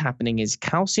 because what is happening is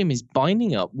calcium is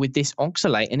binding up with this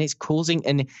oxalate, and it's causing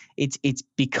it's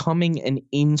becoming an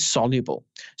insoluble.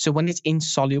 So when it's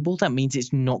insoluble, that means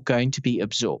it's not going to be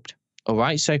absorbed. All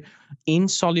right, so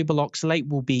insoluble oxalate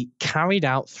will be carried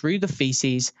out through the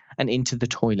feces and into the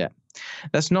toilet.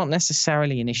 That's not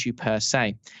necessarily an issue per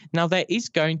se. Now, there is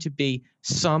going to be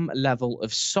some level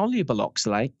of soluble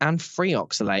oxalate and free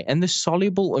oxalate, and the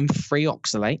soluble and free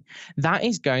oxalate, that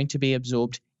is going to be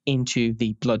absorbed into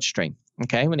the bloodstream.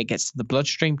 Okay, when it gets to the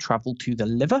bloodstream, travel to the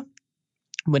liver.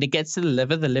 When it gets to the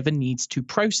liver needs to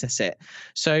process it.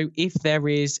 So if there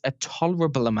is a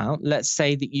tolerable amount, let's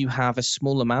say that you have a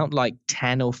small amount like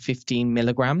 10 or 15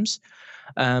 milligrams,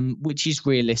 which is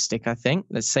realistic, I think.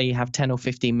 Let's say you have 10 or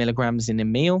 15 milligrams in a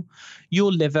meal.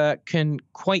 Your liver can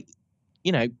quite,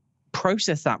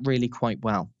 process that really quite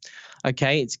well.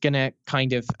 Okay, it's going to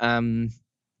kind of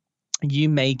you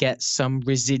may get some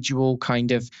residual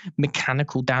kind of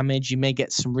mechanical damage. You may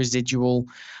get some residual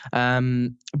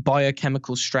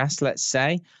biochemical stress, let's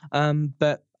say.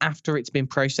 But after it's been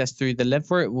processed through the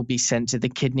liver, it will be sent to the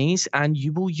kidneys, and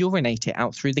you will urinate it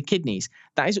out through the kidneys.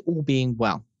 That is all being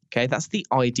well. Okay, that's the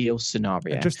ideal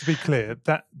scenario. And just to be clear,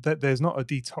 that there's not a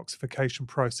detoxification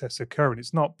process occurring.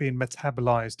 It's not being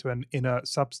metabolized to an inert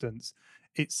substance.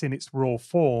 It's in its raw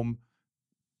form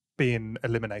being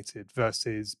eliminated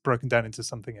versus broken down into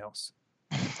something else.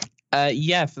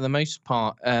 Yeah, for the most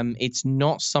part, it's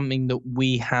not something that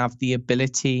we have the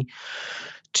ability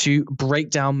to break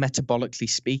down metabolically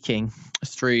speaking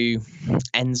through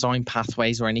enzyme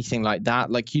pathways or anything like that.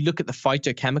 Like, you look at the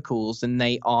phytochemicals and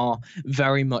they are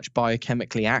very much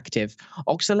biochemically active.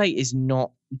 Oxalate is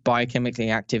not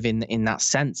biochemically active in that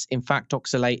sense. In fact,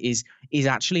 oxalate is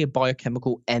actually a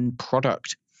biochemical end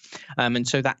product. And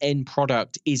so that end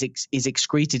product is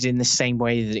excreted in the same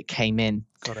way that it came in.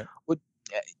 Got it.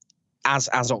 As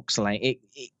oxalate.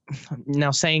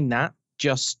 Now, saying that,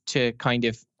 just to kind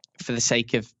of, for the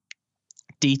sake of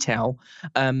detail,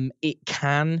 it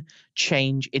can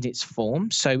change in its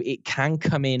form. So it can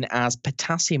come in as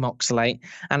potassium oxalate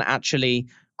and actually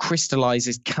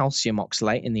crystallizes calcium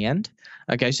oxalate in the end.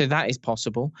 Okay, so that is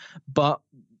possible. But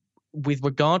with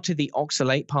regard to the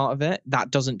oxalate part of it,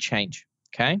 that doesn't change.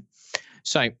 Okay,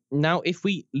 so now if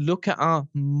we look at our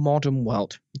modern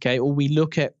world, okay, or we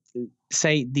look at,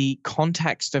 say, the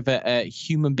context of a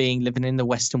human being living in the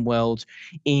Western world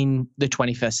in the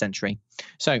 21st century.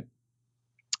 So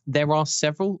there are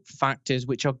several factors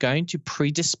which are going to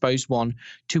predispose one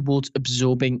towards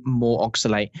absorbing more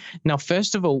oxalate. Now,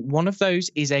 first of all, one of those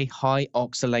is a high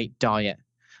oxalate diet.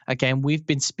 Again, we've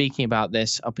been speaking about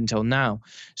this up until now.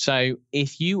 So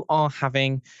if you are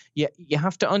having, you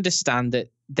have to understand that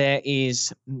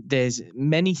there's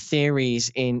many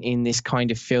theories in this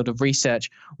kind of field of research.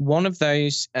 One of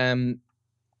those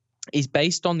is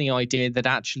based on the idea that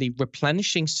actually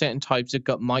replenishing certain types of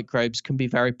gut microbes can be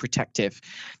very protective.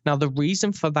 Now, the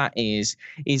reason for that is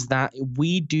that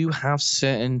we do have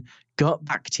certain gut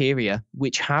bacteria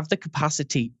which have the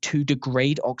capacity to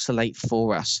degrade oxalate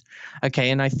for us. Okay,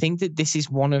 and I think that this is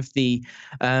one of the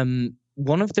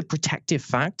protective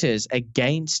factors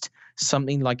against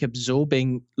something like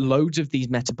absorbing loads of these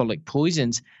metabolic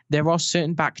poisons. There are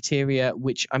certain bacteria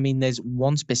which, there's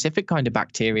one specific kind of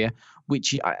bacteria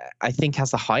which I think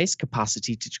has the highest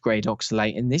capacity to degrade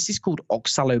oxalate, and this is called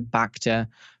Oxalobacter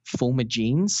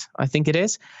formigenes, I think it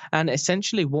is. And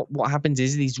essentially what happens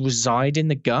is these reside in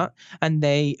the gut and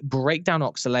they break down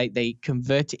oxalate, they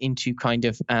convert it into kind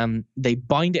of, they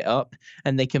bind it up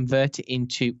and they convert it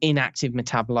into inactive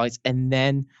metabolites, and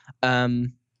then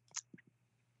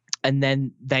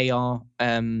they are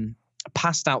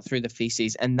passed out through the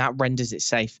feces, and that renders it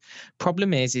safe.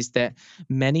 Problem is that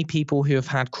many people who have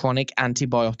had chronic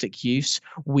antibiotic use,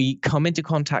 we come into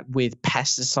contact with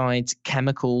pesticides,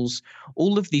 chemicals,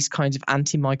 all of these kinds of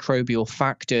antimicrobial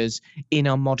factors in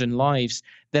our modern lives,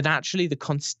 that actually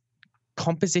the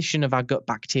composition of our gut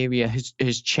bacteria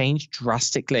has changed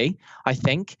drastically, I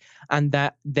think, and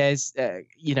that there's a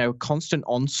constant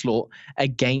onslaught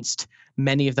against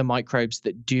many of the microbes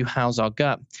that do house our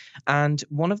gut. And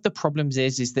one of the problems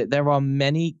is that there are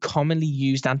many commonly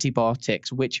used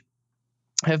antibiotics which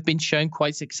have been shown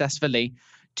quite successfully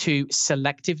to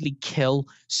selectively kill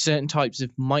certain types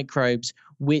of microbes,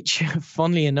 which,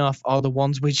 funnily enough, are the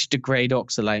ones which degrade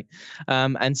oxalate.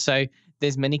 And so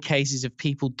there's many cases of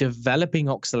people developing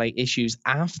oxalate issues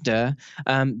after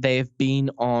they have been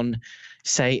on,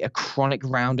 say, a chronic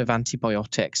round of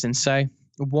antibiotics. And so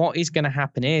what is going to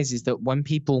happen is that when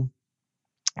people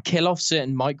kill off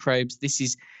certain microbes, this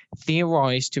is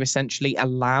theorized to essentially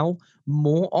allow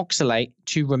more oxalate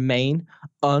to remain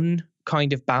bound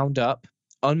up,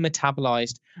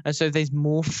 unmetabolized, and so there's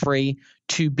more free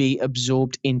to be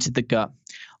absorbed into the gut.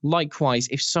 Likewise,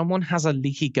 if someone has a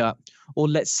leaky gut, or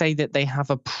let's say that they have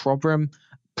a problem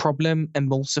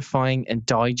emulsifying and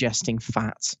digesting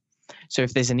fats. So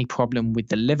if there's any problem with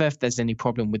the liver, if there's any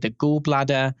problem with the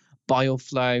gallbladder, bile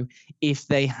flow, if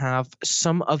they have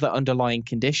some other underlying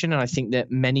condition, and I think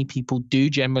that many people do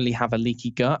generally have a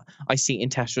leaky gut. I see in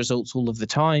test results all of the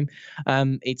time.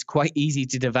 It's quite easy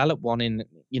to develop one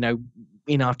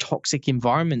in our toxic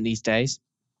environment these days.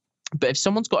 But if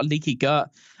someone's got a leaky gut,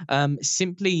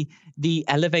 simply the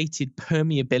elevated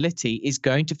permeability is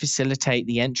going to facilitate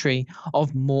the entry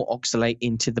of more oxalate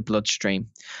into the bloodstream.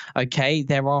 Okay,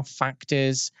 there are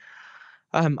factors.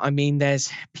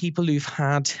 There's people who've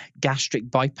had gastric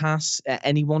bypass,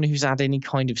 anyone who's had any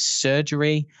kind of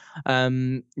surgery.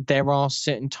 There are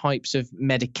certain types of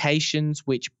medications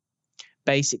which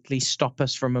basically stop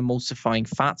us from emulsifying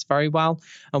fats very well.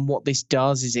 And what this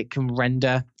does is it can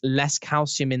render less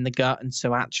calcium in the gut. And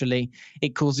so actually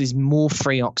it causes more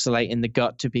free oxalate in the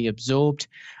gut to be absorbed.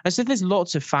 And so there's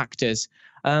lots of factors.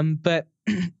 But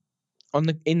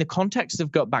in the context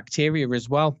of gut bacteria as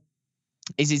well,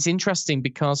 it's interesting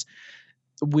because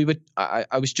I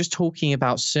was just talking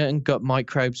about certain gut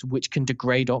microbes which can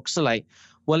degrade oxalate.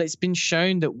 Well, it's been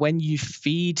shown that when you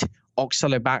feed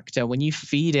Oxalobacter, when you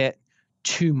feed it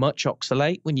too much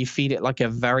oxalate, when you feed it like a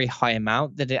very high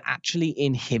amount, that it actually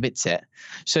inhibits it.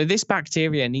 So this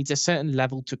bacteria needs a certain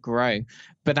level to grow,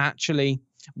 but actually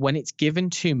when it's given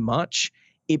too much,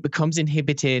 it becomes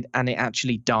inhibited and it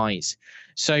actually dies.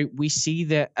 So we see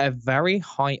that a very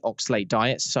high oxalate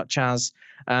diet, such as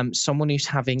someone who's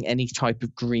having any type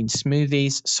of green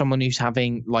smoothies, someone who's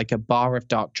having like a bar of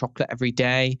dark chocolate every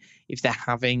day, if they're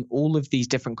having all of these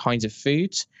different kinds of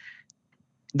foods,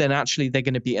 then actually they're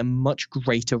going to be a much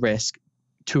greater risk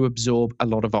to absorb a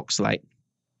lot of oxalate.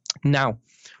 Now,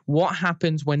 what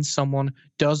happens when someone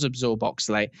does absorb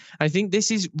oxalate? I think this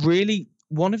is really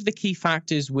one of the key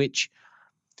factors which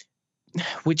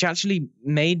actually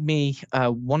made me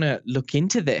want to look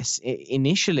into this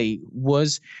initially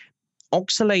was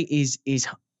oxalate is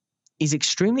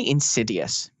extremely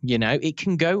insidious. It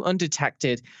can go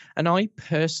undetected. And I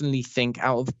personally think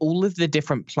out of all of the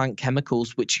different plant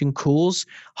chemicals which can cause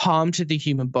harm to the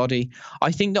human body,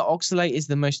 I think that oxalate is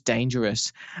the most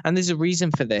dangerous. And there's a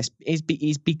reason for this, is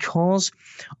because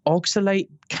oxalate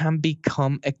can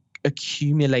become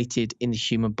accumulated in the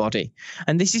human body.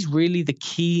 And this is really the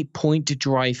key point to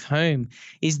drive home,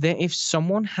 is that if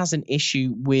someone has an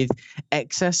issue with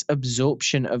excess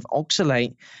absorption of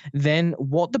oxalate, then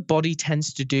what the body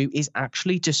tends to do is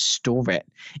actually to store it.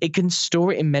 It can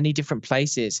store it in many different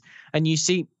places. And you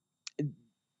see,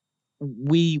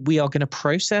 we are going to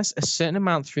process a certain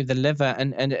amount through the liver,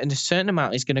 and a certain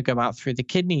amount is going to go out through the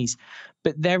kidneys.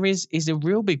 But there is a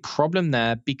real big problem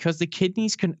there, because the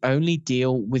kidneys can only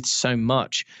deal with so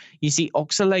much. You see,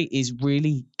 oxalate is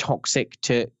really toxic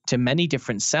to many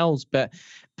different cells, but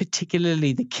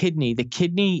particularly the kidney. The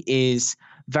kidney is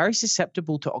very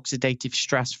susceptible to oxidative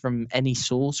stress from any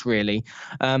source, really.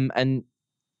 And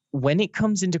when it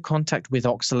comes into contact with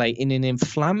oxalate in an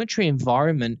inflammatory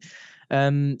environment,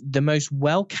 the most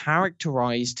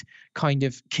well-characterized kind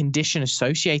of condition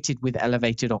associated with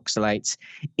elevated oxalates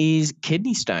is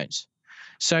kidney stones.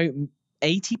 So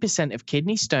 80% of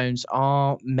kidney stones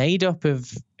are made up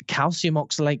of calcium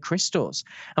oxalate crystals.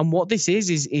 And what this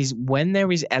is when there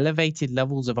is elevated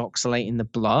levels of oxalate in the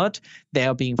blood, they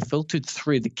are being filtered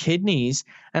through the kidneys.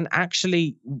 And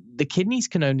actually, the kidneys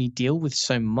can only deal with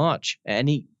so much at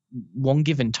any one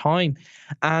given time.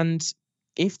 And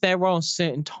if there are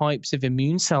certain types of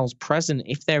immune cells present,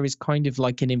 if there is kind of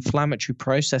like an inflammatory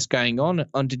process going on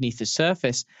underneath the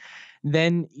surface,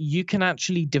 then you can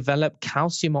actually develop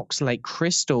calcium oxalate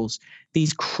crystals.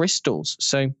 These crystals,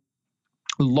 so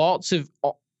lots of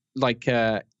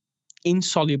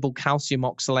insoluble calcium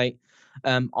oxalate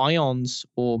ions,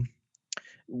 or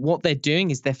what they're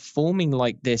doing is they're forming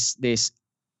like this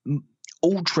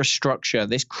ultra structure,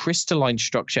 this crystalline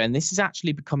structure, and this is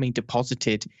actually becoming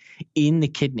deposited in the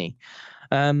kidney.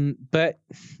 But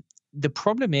the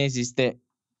problem is that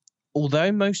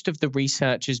although most of the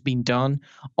research has been done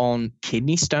on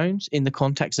kidney stones in the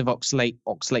context of oxalate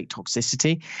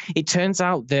toxicity, it turns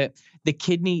out that the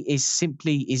kidney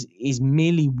is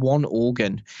merely one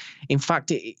organ. In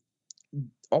fact,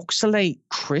 oxalate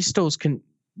crystals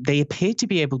they appear to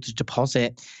be able to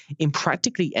deposit in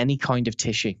practically any kind of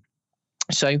tissue.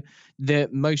 So the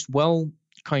most well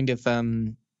kind of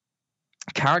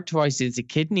characterized is the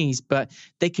kidneys, but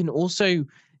they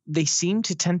seem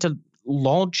to tend to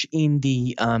lodge in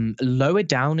the lower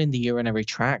down in the urinary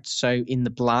tract. So in the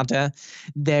bladder,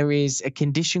 there is a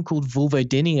condition called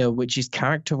vulvodynia, which is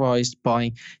characterized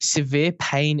by severe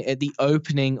pain at the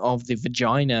opening of the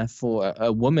vagina for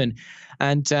a woman.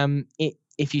 And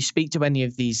if you speak to any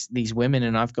of these women,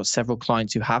 and I've got several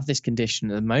clients who have this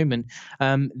condition at the moment,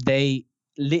 they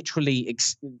literally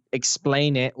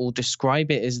explain it or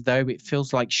describe it as though it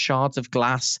feels like shards of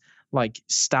glass like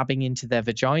stabbing into their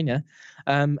vagina,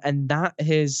 and that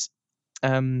is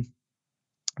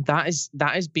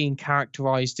being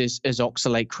characterized as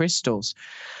oxalate crystals.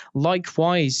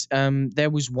 Likewise, there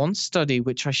was one study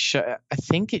which I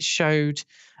think it showed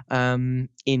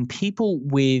in people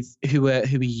who are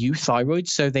euthyroid,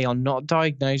 so they are not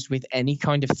diagnosed with any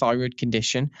kind of thyroid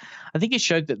condition. I think it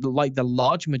showed that the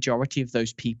large majority of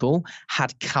those people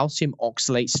had calcium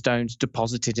oxalate stones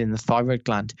deposited in the thyroid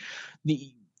gland.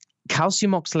 The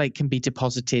calcium oxalate can be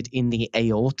deposited in the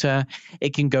aorta.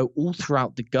 It can go all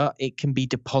throughout the gut. It can be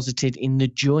deposited in the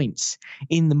joints,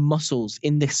 in the muscles,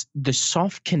 in the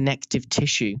soft connective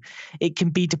tissue. It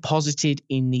can be deposited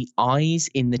in the eyes,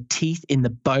 in the teeth, in the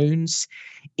bones,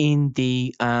 in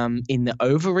the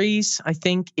ovaries, I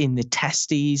think, in the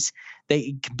testes.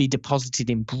 They can be deposited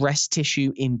in breast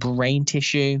tissue, in brain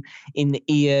tissue, in the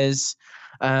ears.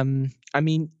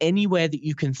 Anywhere that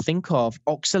you can think of,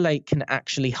 oxalate can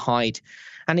actually hide.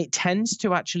 And it tends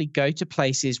to actually go to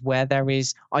places where there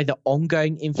is either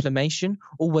ongoing inflammation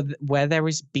or where there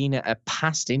has been a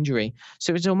past injury.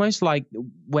 So it's almost like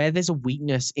where there's a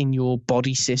weakness in your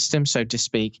body system, so to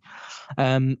speak.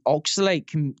 Oxalate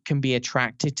can be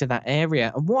attracted to that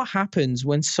area. And what happens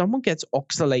when someone gets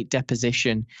oxalate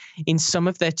deposition in some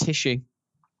of their tissue,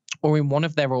 or in one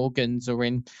of their organs, or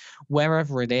in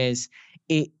wherever it is,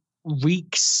 it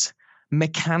wreaks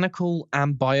mechanical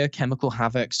and biochemical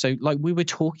havoc. So like we were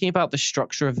talking about the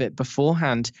structure of it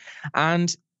beforehand,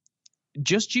 and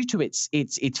just due to its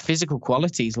physical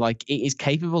qualities, like it is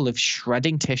capable of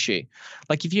shredding tissue.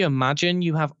 Like if you imagine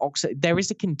you have there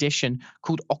is a condition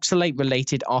called oxalate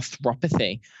related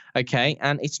arthropathy. Okay.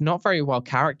 And it's not very well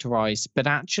characterized, but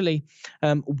actually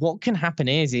what can happen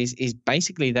is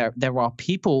basically there are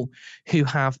people who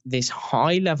have this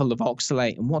high level of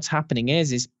oxalate, and what's happening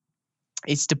is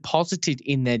it's deposited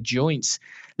in their joints,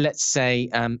 let's say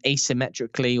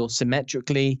asymmetrically or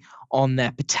symmetrically on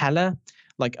their patella,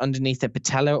 like underneath their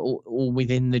patella or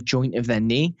within the joint of their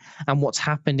knee. And what's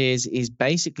happened is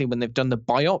basically when they've done the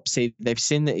biopsy, they've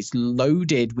seen that it's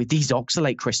loaded with these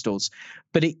oxalate crystals,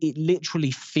 but it literally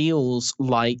feels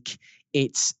like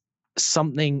it's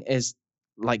something as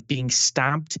like being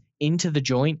stabbed into the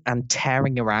joint and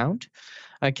tearing around.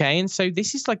 Okay. And so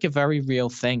this is like a very real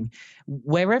thing.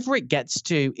 Wherever it gets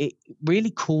to, it really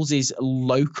causes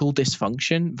local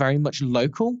dysfunction, very much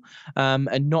local,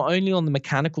 and not only on the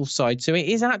mechanical side. So it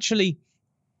is actually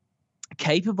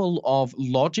capable of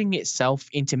lodging itself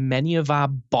into many of our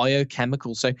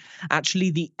biochemicals. So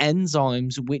actually the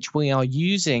enzymes which we are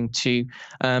using to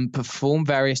perform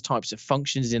various types of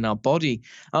functions in our body.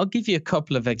 I'll give you a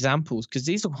couple of examples because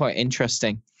these are quite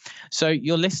interesting. So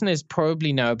your listeners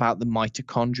probably know about the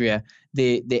mitochondria,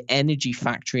 the energy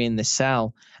factory in the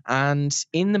cell. And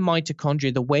in the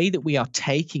mitochondria, the way that we are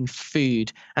taking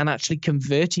food and actually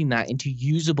converting that into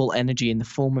usable energy in the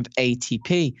form of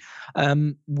ATP,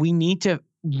 we need to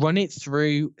run it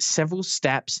through several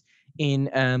steps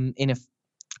in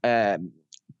a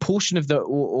portion of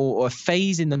or a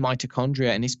phase in the mitochondria,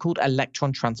 and it's called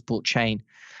electron transport chain.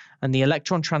 And the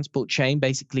electron transport chain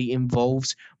basically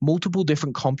involves multiple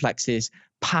different complexes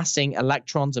passing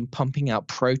electrons and pumping out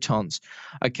protons.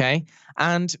 Okay.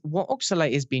 And what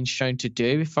oxalate has been shown to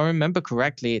do, if I remember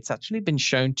correctly, it's actually been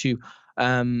shown to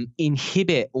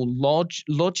inhibit or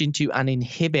lodge into and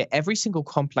inhibit every single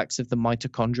complex of the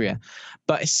mitochondria,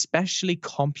 but especially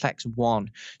complex 1.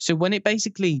 So when it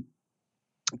basically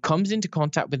comes into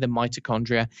contact with the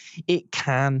mitochondria, it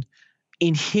can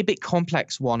inhibit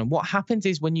complex 1. And what happens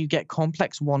is when you get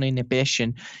complex 1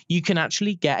 inhibition, you can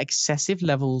actually get excessive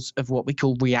levels of what we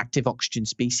call reactive oxygen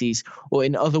species, or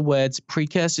in other words,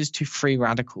 precursors to free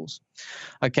radicals.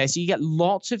 Okay, so you get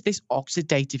lots of this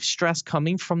oxidative stress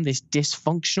coming from this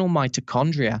dysfunctional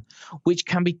mitochondria, which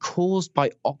can be caused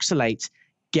by oxalate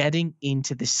getting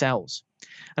into the cells.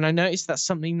 And I noticed that's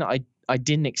something that I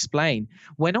didn't explain.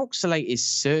 When oxalate is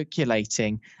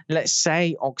circulating, let's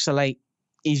say oxalate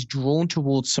is drawn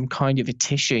towards some kind of a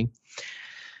tissue,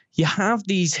 you have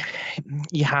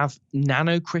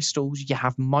nanocrystals, you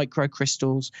have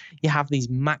microcrystals, you have these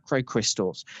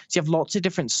macrocrystals. So you have lots of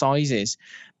different sizes,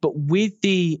 but with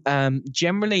the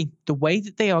generally the way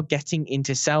that they are getting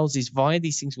into cells is via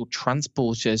these things called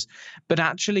transporters. But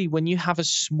actually, when you have a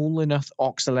small enough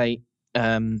oxalate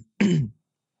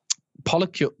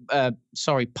particle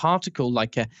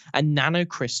like a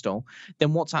nanocrystal,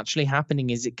 then what's actually happening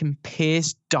is it can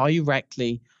pierce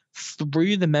directly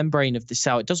through the membrane of the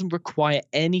cell. It doesn't require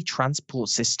any transport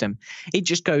system. It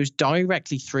just goes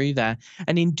directly through there.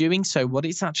 And in doing so, what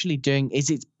it's actually doing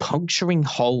is it's puncturing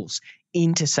holes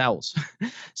into cells.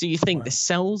 So you think the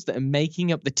cells that are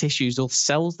making up the tissues, or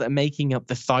cells that are making up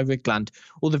the thyroid gland,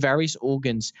 or the various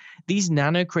organs, these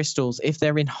nanocrystals, if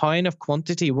they're in high enough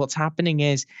quantity, what's happening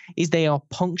is they are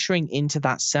puncturing into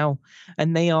that cell,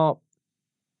 and they are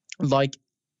like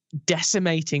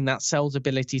decimating that cell's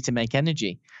ability to make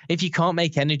energy. If you can't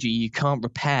make energy, you can't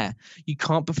repair, you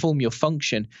can't perform your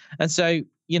function. And so,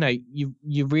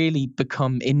 you really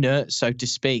become inert, so to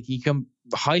speak. You become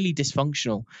highly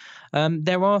dysfunctional.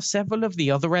 There are several of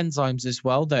the other enzymes as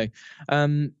well, though.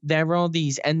 There are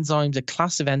these enzymes, a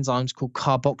class of enzymes called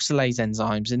carboxylase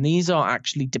enzymes, and these are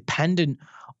actually dependent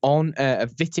on a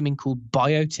vitamin called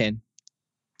biotin.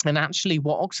 And actually,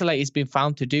 what oxalate has been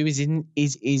found to do is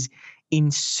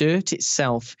insert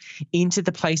itself into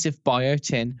the place of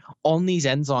biotin on these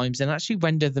enzymes and actually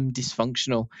render them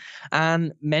dysfunctional.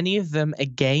 And many of them,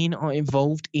 again, are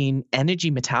involved in energy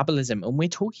metabolism. And we're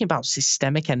talking about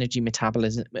systemic energy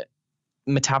metabolism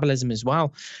as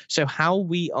well. So how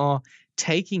we are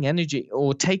taking energy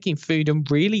or taking food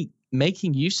and really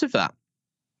making use of that.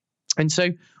 And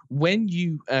so when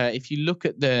you, if you look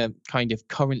at the kind of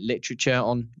current literature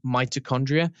on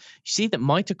mitochondria, you see that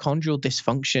mitochondrial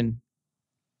dysfunction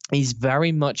is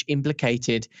very much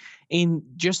implicated in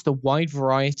just the wide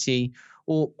variety,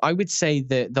 or I would say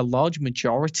the large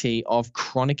majority of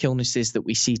chronic illnesses that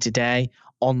we see today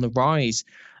on the rise.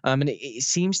 And it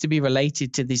seems to be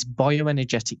related to this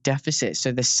bioenergetic deficit.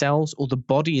 So the cells or the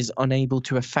body is unable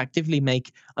to effectively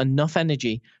make enough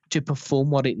energy to perform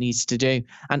what it needs to do.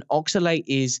 And oxalate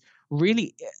is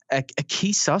really a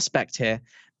key suspect here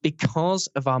because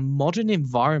of our modern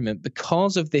environment,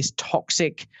 because of this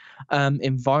toxic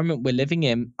environment we're living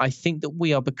in. I think that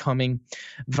we are becoming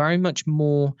very much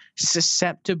more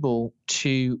susceptible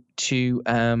to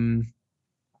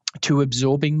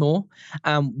absorbing more.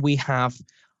 We have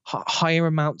higher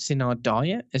amounts in our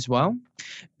diet as well,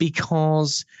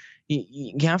 because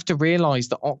you have to realize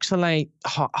that oxalate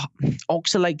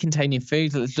containing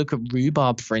foods, let's look at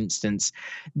rhubarb, for instance.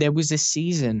 There was a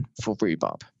season for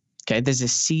rhubarb. Okay, there's a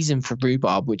season for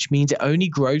rhubarb, which means it only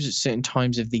grows at certain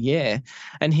times of the year.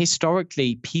 And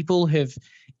historically, people have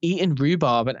eaten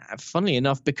rhubarb and, funnily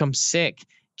enough, become sick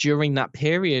during that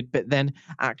period. But then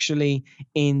actually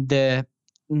in the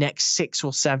next 6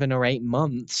 or 7 or 8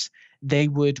 months, they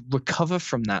would recover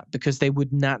from that because they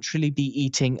would naturally be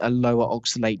eating a lower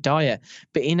oxalate diet.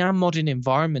 But in our modern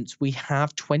environments, we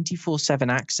have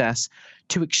 24/7 access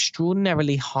to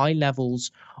extraordinarily high levels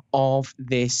of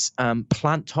this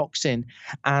plant toxin,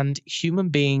 and human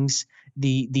beings,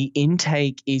 the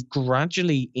intake is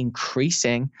gradually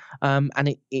increasing,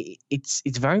 and it's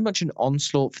very much an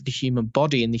onslaught for the human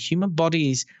body. And the human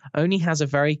body only has a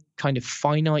very kind of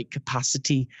finite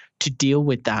capacity to deal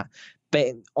with that.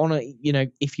 But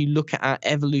if you look at our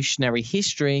evolutionary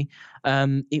history,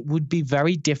 it would be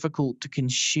very difficult to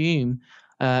consume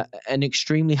an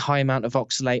extremely high amount of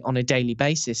oxalate on a daily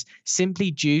basis,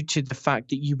 simply due to the fact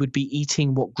that you would be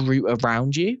eating what grew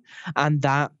around you, and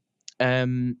that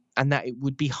it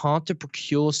would be hard to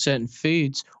procure certain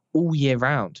foods all year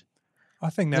round. I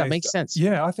think Does that make sense?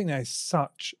 Yeah, I think that is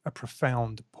such a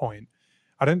profound point.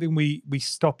 I don't think we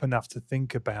stop enough to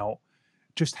think about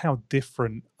just how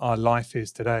different our life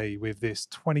is today with this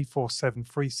 24/7,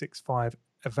 365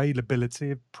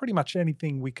 availability of pretty much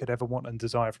anything we could ever want and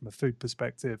desire from a food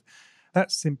perspective.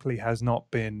 That simply has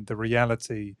not been the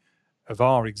reality of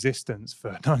our existence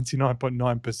for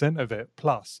 99.9% of it.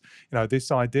 Plus,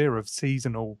 this idea of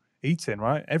seasonal eating,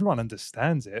 right? Everyone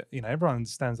understands it. Everyone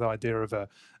understands the idea of a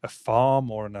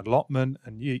farm or an allotment,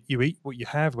 and you eat what you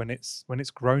have when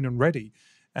it's grown and ready.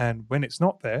 And when it's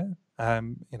not there,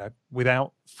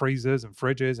 without freezers and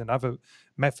fridges and other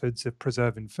methods of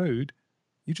preserving food,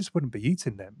 you just wouldn't be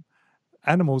eating them.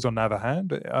 Animals, on the other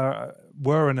hand,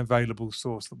 were an available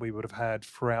source that we would have had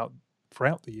throughout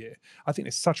the year. I think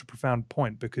it's such a profound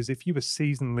point, because if you were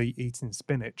seasonally eating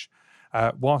spinach,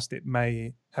 whilst it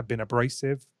may have been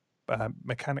abrasive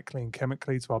mechanically and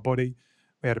chemically to our body,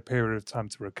 we had a period of time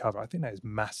to recover. I think that is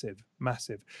massive,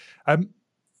 massive.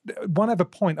 One other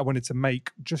point I wanted to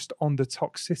make just on the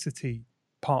toxicity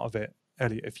part of it,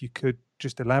 Elliot, if you could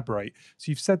just elaborate.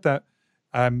 So you've said that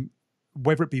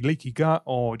whether it be leaky gut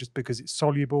or just because it's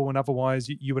soluble and otherwise,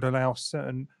 you would allow a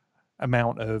certain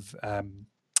amount of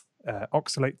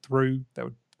oxalate through that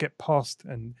would get passed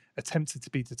and attempted to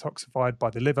be detoxified by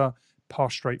the liver,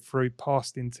 passed straight through,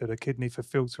 passed into the kidney for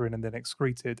filtering and then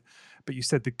excreted. But you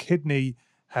said the kidney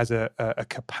has a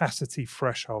capacity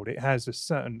threshold. It has a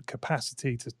certain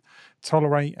capacity to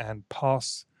tolerate and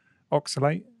pass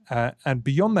oxalate. And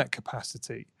beyond that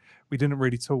capacity, we didn't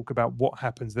really talk about what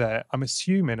happens there. I'm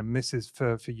assuming, and this is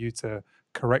for you to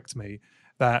correct me,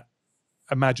 that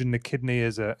imagine the kidney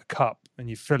as a cup and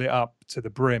you fill it up to the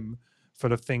brim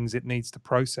full of things it needs to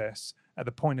process. At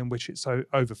the point in which it's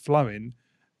overflowing,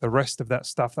 the rest of that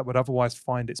stuff that would otherwise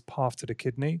find its path to the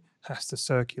kidney has to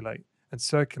circulate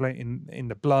in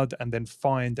the blood and then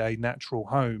find a natural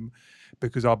home,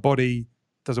 because our body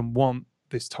doesn't want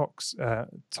this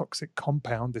toxic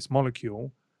compound, this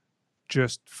molecule,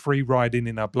 just free riding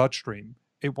in our bloodstream.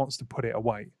 It wants to put it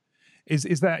away.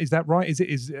 Is that right?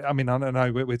 I mean, I don't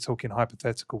know, we're talking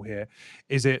hypothetical here.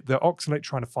 Is it the oxalate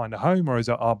trying to find a home, or is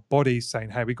it our body saying,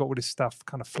 hey, we got all this stuff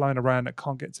kind of flying around that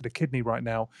can't get to the kidney right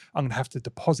now. I'm going to have to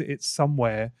deposit it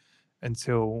somewhere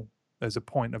until there's a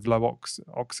point of low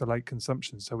oxalate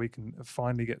consumption so we can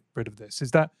finally get rid of this.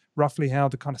 Is that roughly how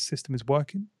the kind of system is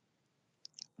working?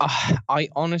 I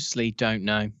honestly don't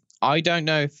know. I don't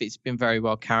know if it's been very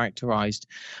well characterized.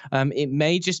 It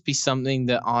may just be something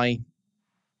that I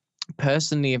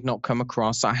personally have not come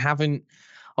across.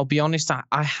 I'll be honest,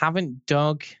 I haven't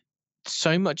dug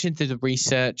so much into the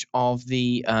research of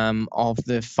the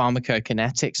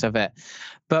pharmacokinetics of it.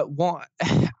 But what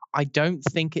I don't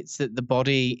think it's that the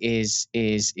body is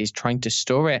trying to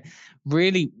store it.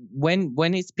 Really,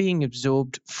 when it's being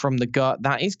absorbed from the gut,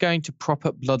 that is going to prop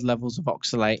up blood levels of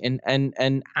oxalate.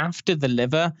 And after the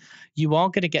liver, you are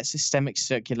going to get systemic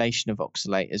circulation of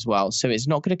oxalate as well. So it's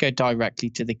not going to go directly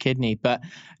to the kidney. But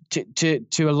to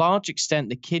a large extent,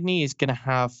 the kidney is going to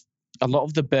have a lot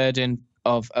of the burden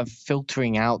of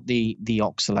filtering out the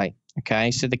oxalate.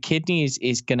 Okay, so the kidney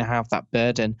is going to have that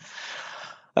burden.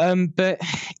 But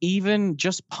even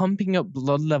just pumping up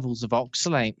blood levels of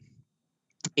oxalate,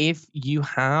 if you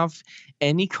have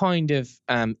any kind of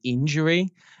injury,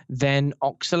 then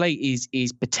oxalate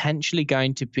is potentially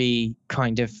going to be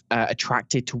kind of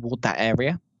attracted toward that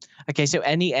area. Okay, so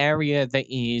any area that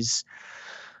is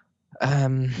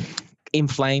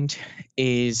inflamed,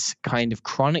 is kind of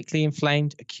chronically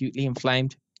inflamed, acutely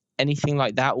inflamed, anything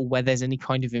like that, or where there's any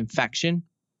kind of infection,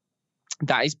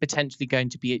 that is potentially going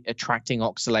to be attracting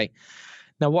oxalate.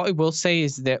 Now, what I will say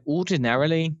is that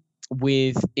ordinarily,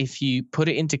 if you put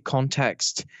it into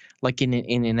context, like in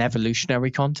an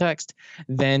evolutionary context,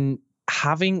 then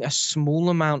having a small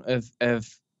amount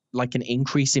of like an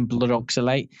increase in blood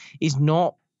oxalate is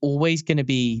not always going to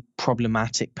be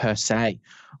problematic per se.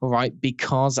 All right,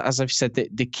 because as I've said,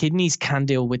 the kidneys can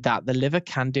deal with that, the liver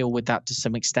can deal with that to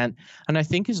some extent. And I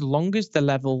think as long as the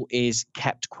level is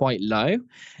kept quite low,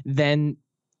 then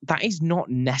that is not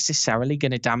necessarily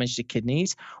going to damage the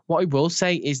kidneys. What I will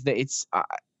say is that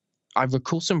I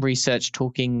recall some research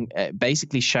talking,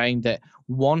 basically showing that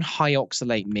one high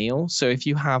oxalate meal, so if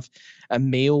you have a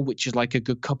meal which is like a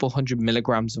good couple 100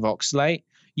 milligrams of oxalate,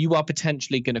 you are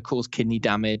potentially going to cause kidney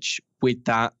damage with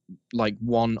that, like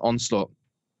one onslaught.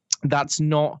 That's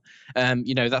not,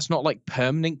 that's not like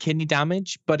permanent kidney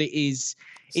damage, but it's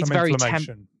very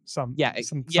inflammation, something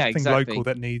exactly. local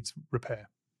that needs repair.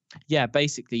 Yeah,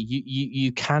 basically,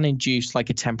 you can induce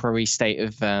like a temporary state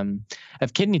of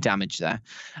kidney damage there,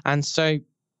 and so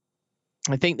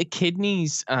I think the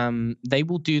kidneys they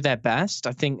will do their best.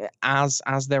 I think as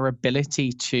their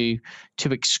ability to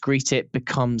excrete it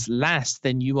becomes less,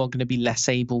 then you are going to be less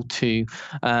able to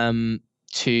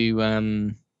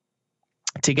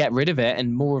to get rid of it,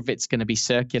 and more of it's going to be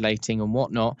circulating and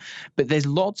whatnot. But there's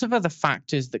lots of other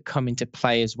factors that come into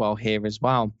play as well here as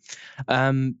well,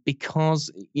 because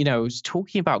I was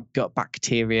talking about gut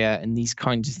bacteria and these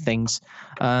kinds of things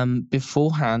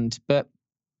beforehand, but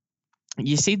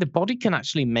you see the body can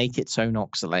actually make its own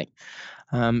oxalate,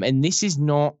 and this is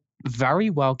not very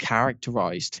well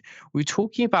characterized. We're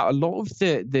talking about a lot of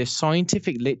the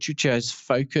scientific literature is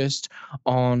focused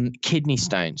on kidney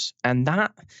stones, and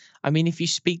that, I mean, if you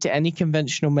speak to any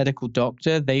conventional medical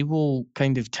doctor, they will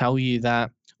kind of tell you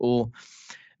that, or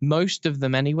most of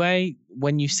them anyway,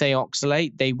 when you say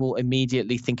oxalate, they will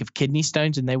immediately think of kidney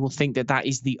stones, and they will think that that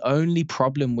is the only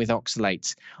problem with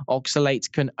oxalates.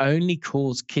 Oxalates can only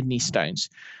cause kidney stones.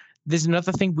 There's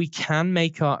another thing, we can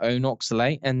make our own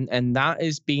oxalate, and that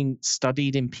is being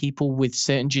studied in people with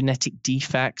certain genetic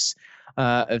defects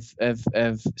of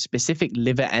specific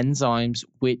liver enzymes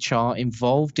which are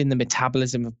involved in the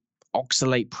metabolism of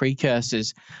oxalate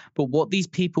precursors. But what these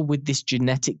people with this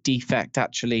genetic defect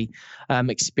actually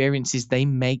experience is they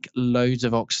make loads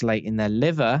of oxalate in their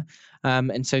liver.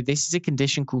 And so this is a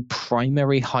condition called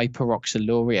primary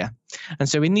hyperoxaluria. And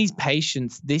so in these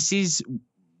patients, this is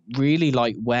really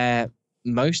like where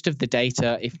most of the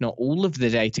data, if not all of the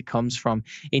data, comes from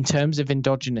in terms of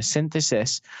endogenous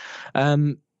synthesis.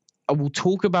 I will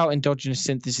talk about endogenous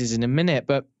synthesis in a minute,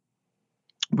 but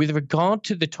with regard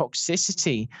to the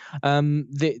toxicity,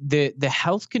 the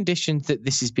health conditions that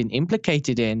this has been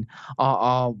implicated in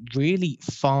are really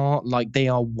far, like they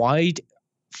are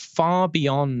far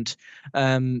beyond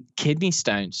kidney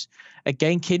stones.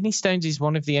 Again, kidney stones is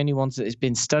one of the only ones that has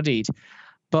been studied.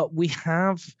 But we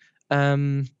have,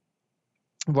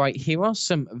 right, here are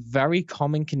some very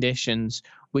common conditions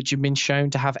which have been shown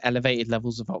to have elevated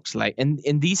levels of oxalate.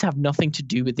 And these have nothing to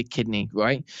do with the kidney,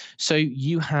 right? So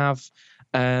you have,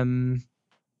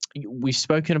 we've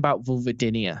spoken about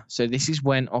vulvodynia. So this is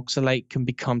when oxalate can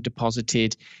become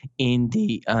deposited in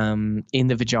the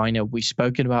vagina. We've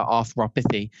spoken about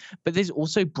arthropathy, but there's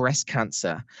also breast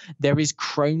cancer. There is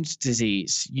Crohn's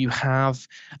disease. You have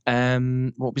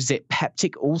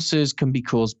peptic ulcers can be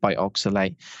caused by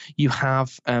oxalate. You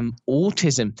have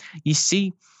autism. You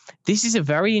see, this is a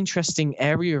very interesting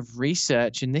area of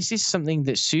research, and this is something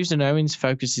that Susan Owens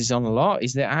focuses on a lot,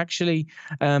 is that actually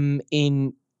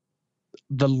in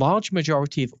the large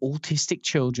majority of autistic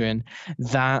children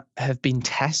that have been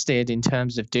tested in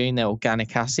terms of doing their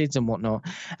organic acids and whatnot,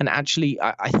 and actually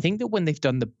I think that when they've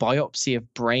done the biopsy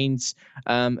of brains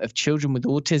of children with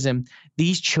autism,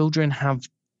 these children have,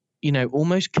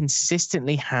 almost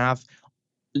consistently have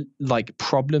like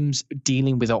problems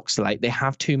dealing with oxalate. They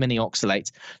have too many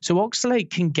oxalates. So oxalate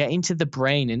can get into the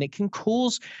brain, and it can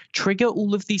trigger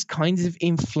all of these kinds of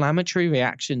inflammatory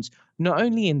reactions, not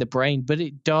only in the brain, but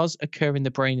it does occur in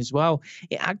the brain as well.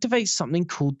 It activates something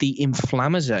called the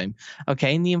inflammasome.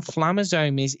 Okay, and the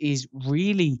inflammasome is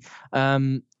really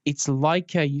it's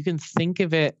like you can think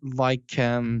of it like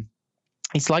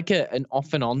it's like an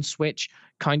off and on switch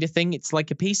kind of thing. It's like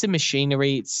a piece of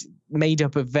machinery. It's made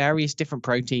up of various different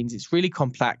proteins. It's really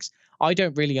complex. I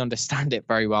don't really understand it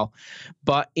very well.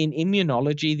 But in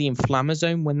immunology, the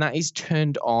inflammasome, when that is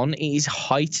turned on, it is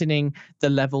heightening the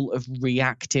level of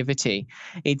reactivity.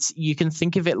 You can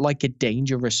think of it like a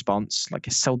danger response, like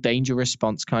a cell danger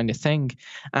response kind of thing.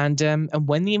 And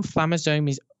when the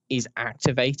inflammasome is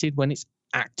activated, when it's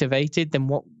activated, then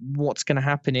what's going to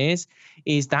happen is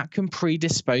that can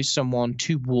predispose someone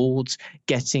towards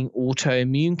getting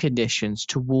autoimmune conditions,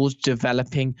 towards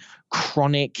developing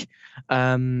chronic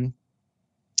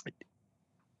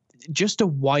just a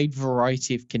wide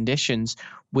variety of conditions,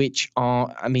 which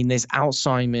are, I mean, there's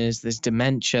Alzheimer's, there's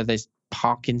dementia, there's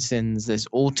Parkinson's, there's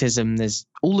autism, there's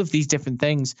all of these different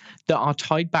things that are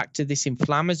tied back to this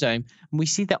inflammasome. And we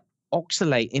see that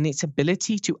oxalate, in its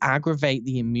ability to aggravate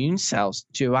the immune cells,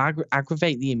 to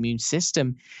aggravate the immune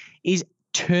system, is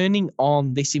turning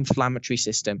on this inflammatory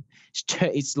system.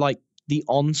 It's like the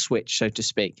on switch, so to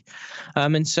speak.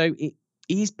 And so it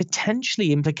is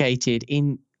potentially implicated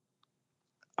in,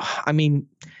 I mean,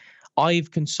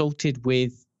 I've consulted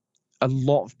with a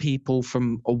lot of people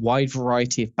from a wide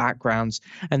variety of backgrounds,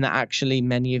 and that actually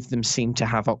many of them seem to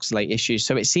have oxalate issues.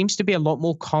 So it seems to be a lot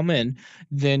more common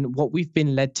than what we've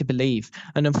been led to believe.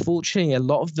 And unfortunately, a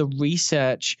lot of the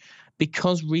research,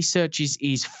 because research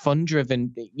is fund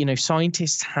driven,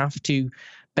 scientists have to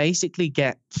basically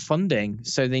get funding.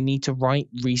 So they need to write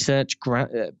research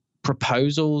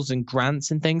proposals and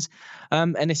grants and things.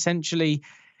 And essentially,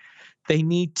 they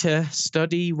need to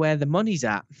study where the money's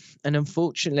at. And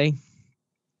unfortunately,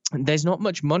 there's not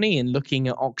much money in looking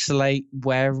at oxalate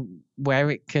where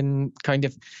it can kind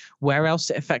of where else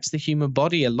it affects the human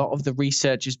body. A lot of the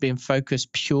research has been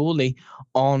focused purely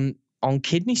on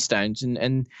kidney stones,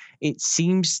 and it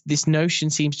seems this notion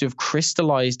seems to have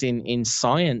crystallized in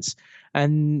science,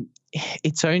 and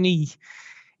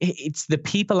it's the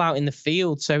people out in the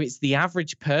field. So it's the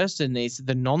average person, it's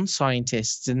the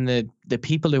non-scientists and the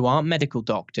people who aren't medical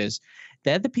doctors.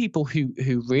 They're the people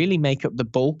who really make up the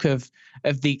bulk of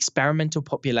the experimental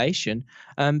population,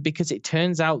 because it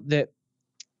turns out that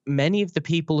many of the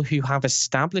people who have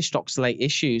established oxalate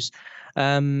issues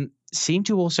seem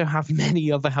to also have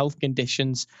many other health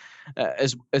conditions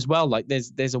as well. Like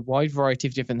there's a wide variety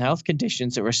of different health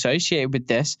conditions that are associated with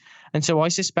this, and so I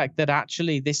suspect that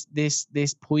actually this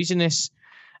poisonous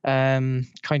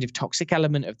kind of toxic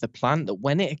element of the plant, that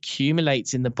when it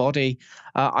accumulates in the body,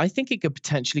 I think it could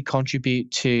potentially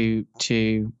contribute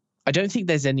to. I don't think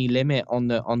there's any limit on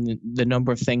the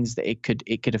number of things that it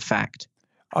could affect.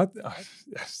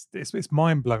 It's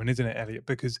mind blowing, isn't it, Elliot?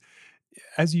 Because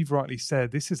as you've rightly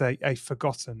said, this is a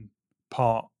forgotten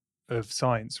part of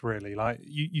science, really. Like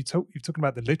you're talking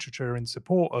about the literature in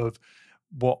support of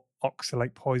what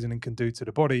oxalate poisoning can do to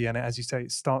the body, and as you say,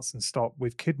 it starts and stops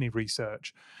with kidney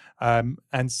research.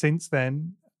 And since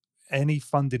then, any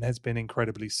funding has been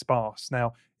incredibly sparse.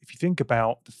 Now, if you think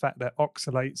about the fact that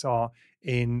oxalates are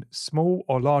in small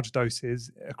or large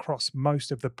doses across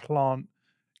most of the plant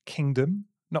kingdom,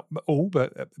 not all,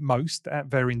 but most at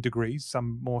varying degrees,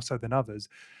 some more so than others,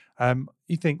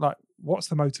 you think, like, what's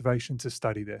the motivation to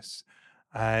study this?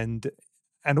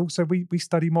 And also we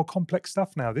study more complex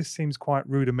stuff now. This seems quite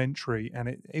rudimentary,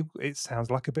 and it sounds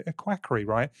like a bit of quackery,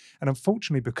 right? And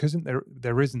unfortunately, because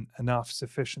there isn't enough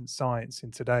sufficient science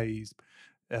in today's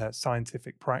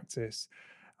scientific practice,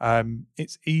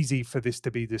 it's easy for this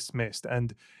to be dismissed.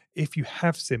 And if you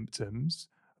have symptoms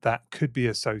that could be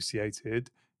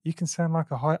associated, you can sound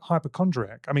like a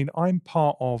hypochondriac. I mean, I'm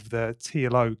part of the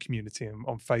TLO community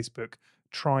on Facebook,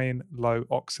 Trying Low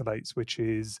Oxalates, which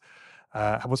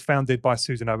was founded by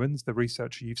Susan Owens, the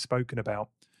researcher you've spoken about.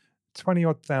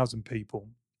 20-odd thousand people.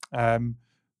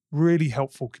 Really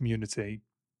helpful community.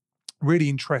 Really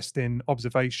interesting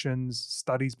observations,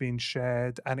 studies being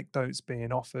shared, anecdotes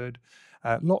being offered,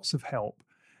 lots of help.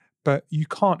 But you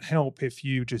can't help if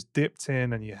you just dipped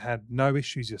in and you had no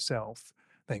issues yourself.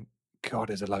 Think, God,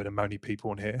 there's a load of moany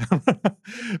people in here.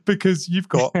 Because you've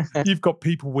got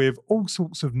people with all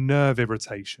sorts of nerve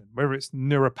irritation, whether it's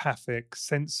neuropathic,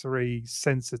 sensory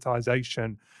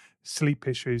sensitization, sleep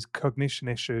issues, cognition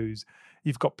issues.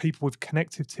 You've got people with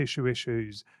connective tissue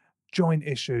issues, joint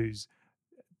issues,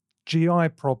 GI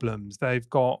problems. They've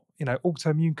got,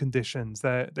 autoimmune conditions.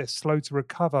 They're slow to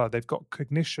recover. They've got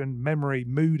cognition, memory,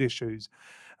 mood issues.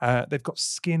 They've got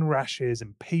skin rashes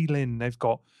and peeling. They've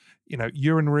got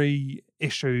urinary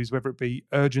issues, whether it be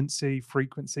urgency,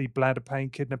 frequency, bladder pain,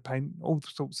 kidney pain, all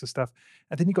sorts of stuff.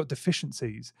 And then you've got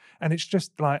deficiencies. And it's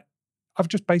just like, I've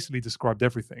just basically described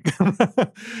everything.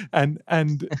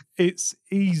 and it's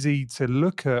easy to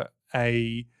look at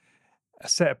a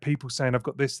set of people saying, I've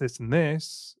got this, this, and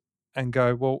this, and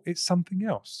go, well, it's something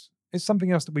else. It's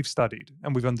something else that we've studied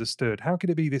and we've understood. How could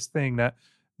it be this thing that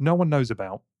no one knows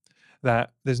about?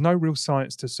 That there's no real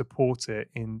science to support it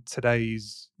in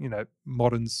today's,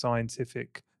 modern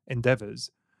scientific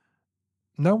endeavors.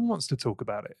 No one wants to talk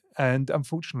about it. And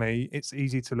unfortunately, it's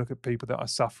easy to look at people that are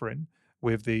suffering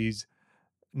with these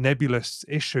nebulous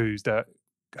issues that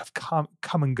have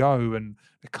come and go, and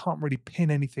they can't really pin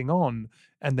anything on,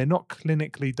 and they're not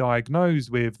clinically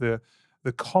diagnosed with the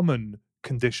common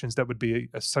conditions that would be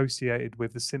associated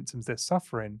with the symptoms they're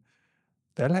suffering.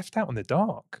 They're left out in the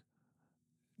dark,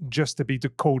 just to be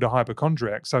called a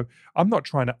hypochondriac. So I'm not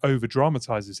trying to over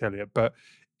dramatize this, Elliot, but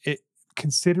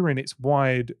considering its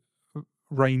wide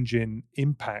ranging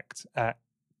impact at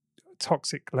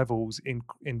toxic levels in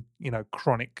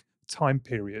chronic time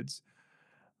periods,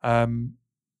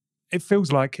 it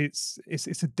feels like it's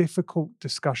a difficult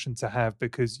discussion to have,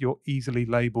 because you're easily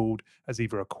labeled as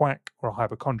either a quack or a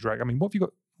hypochondriac. I mean, what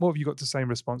have you got to say in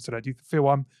response to that? Do you feel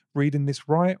I'm reading this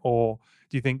right, or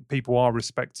do you think people are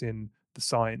respecting the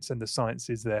science, and the science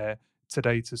is there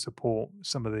today to support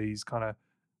some of these kind of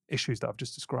issues that I've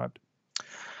just described?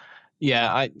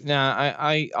 Yeah,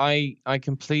 I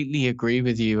completely agree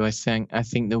with you. I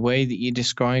think the way that you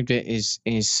described it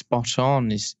is spot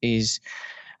on.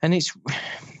 And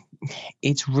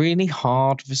it's really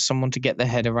hard for someone to get their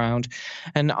head around.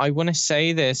 And I want to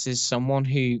say this as someone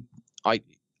who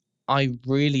I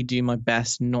really do my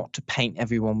best not to paint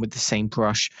everyone with the same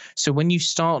brush. So when you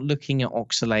start looking at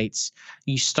oxalates,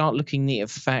 you start looking at the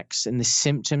effects and the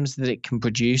symptoms that it can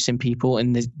produce in people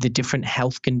and the different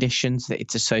health conditions that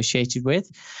it's associated with.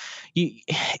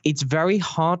 It's very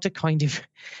hard to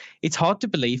it's hard to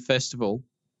believe, first of all,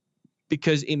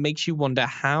 because it makes you wonder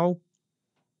how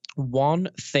one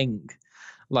thing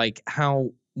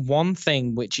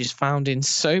which is found in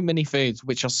so many foods,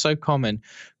 which are so common,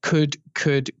 could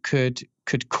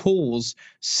cause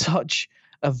such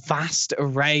a vast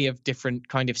array of different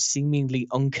kind of seemingly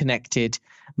unconnected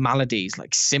maladies,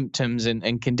 like symptoms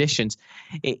and conditions.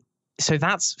 So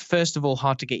that's, first of all,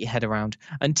 hard to get your head around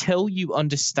until you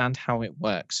understand how it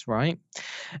works, right?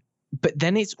 But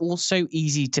then it's also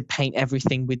easy to paint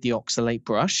everything with the oxalate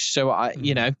brush. So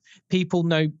people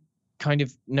know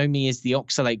me as the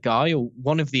oxalate guy, or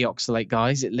one of the oxalate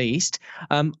guys at least.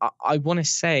 I want to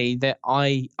say that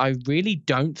I really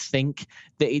don't think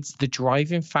that it's the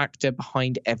driving factor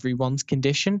behind everyone's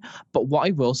condition. But what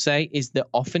I will say is that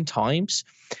oftentimes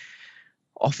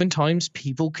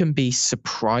people can be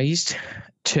surprised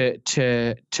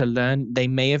to learn. They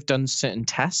may have done certain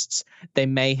tests. They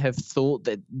may have thought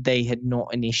that they had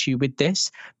not an issue with this,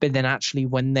 but then actually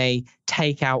when they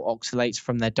take out oxalates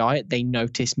from their diet, they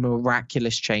notice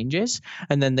miraculous changes,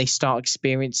 and then they start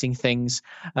experiencing things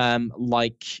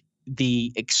like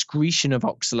the excretion of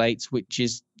oxalates, which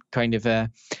is kind of a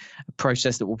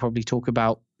process that we'll probably talk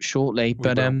about shortly.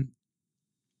 But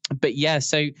yeah,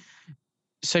 so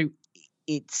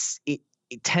it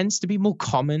tends to be more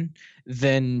common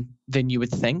than you would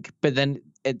think, but then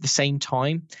at the same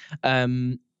time,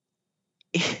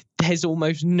 there's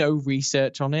almost no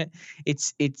research on it.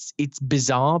 It's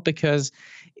bizarre, because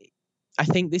I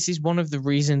think this is one of the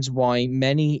reasons why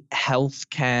many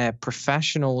healthcare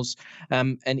professionals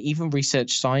and even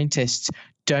research scientists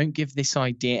don't give this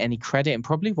idea any credit, and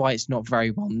probably why it's not very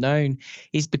well known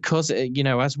is because,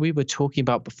 as we were talking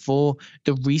about before,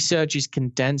 the research is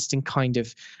condensed and kind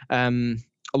of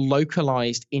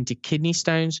localized into kidney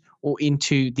stones or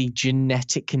into the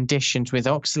genetic conditions with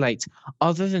oxalates.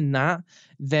 Other than that,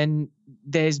 then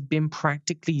there's been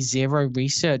practically zero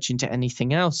research into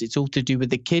anything else. It's all to do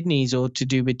with the kidneys or to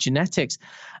do with genetics.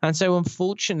 And so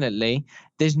unfortunately,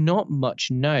 there's not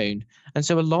much known. And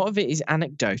so a lot of it is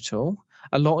anecdotal.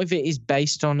 A lot of it is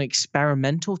based on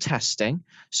experimental testing.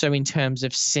 So in terms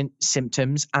of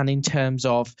symptoms and in terms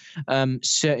of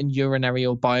certain urinary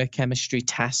or biochemistry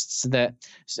tests that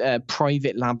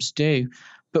private labs do.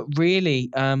 But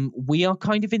really, we are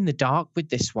kind of in the dark with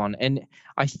this one. And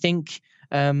I think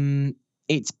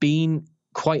it's been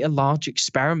quite a large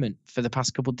experiment for the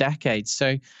past couple of decades.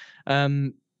 So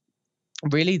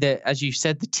really, as you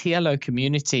said, the TLO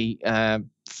community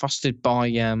fostered by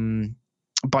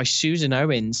Susan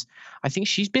Owens, I think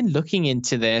she's been looking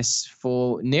into this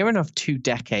for near enough 2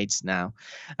 decades now.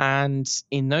 And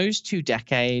in those 2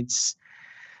 decades,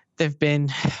 there've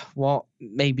been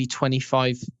maybe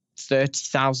 25,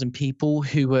 30,000 people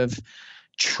who have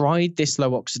tried this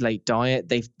low oxalate diet.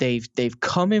 They've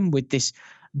come in with this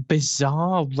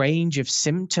bizarre range of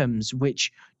symptoms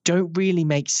which don't really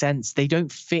make sense. They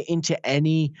don't fit into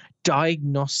any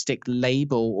diagnostic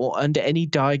label or under any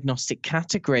diagnostic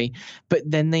category. But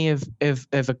then they have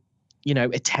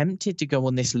attempted to go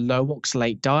on this low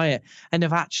oxalate diet and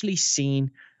have actually seen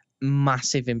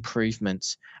massive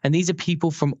improvements. And these are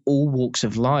people from all walks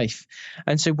of life.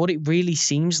 And so what it really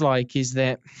seems like is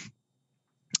that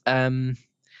I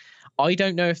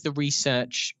don't know if the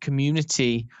research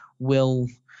community will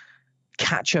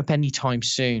catch up anytime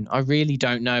soon. I really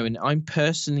don't know, and I'm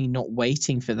personally not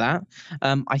waiting for that.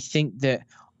 I think that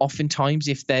oftentimes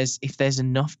if there's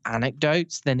enough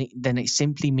anecdotes, then it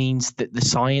simply means that the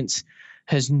science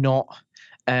has not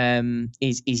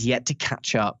is yet to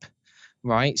catch up,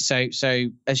 right? So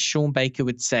as Sean Baker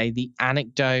would say, the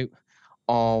anecdote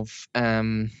of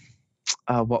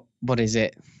what is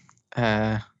it?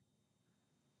 I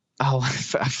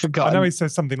forgot. I know he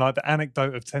says something like the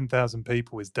anecdote of 10,000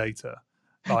 people is data.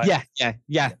 Like,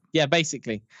 yeah,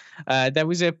 basically. There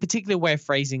was a particular way of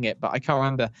phrasing it, but I can't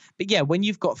remember. But yeah, when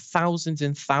you've got thousands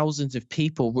and thousands of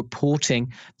people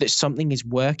reporting that something is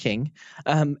working,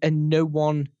 and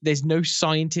there's no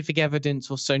scientific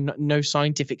evidence or no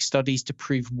scientific studies to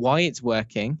prove why it's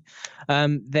working,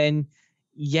 then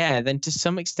to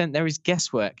some extent there is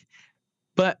guesswork.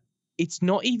 But it's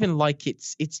not even like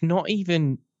it's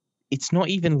not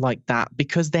even like that,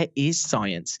 because there is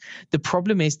science. The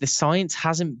problem is the science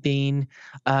hasn't been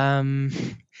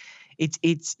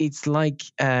it's like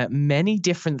many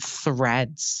different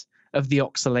threads of the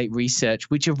oxalate research,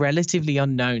 which are relatively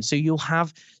unknown. So you'll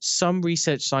have some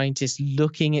research scientists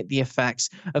looking at the effects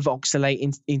of oxalate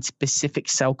in specific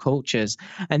cell cultures,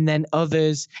 and then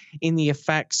others in the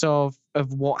effects of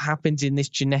what happens in this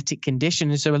genetic condition.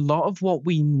 And so a lot of what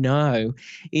we know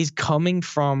is coming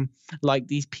from like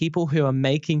these people who are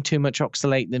making too much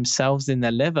oxalate themselves in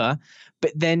their liver,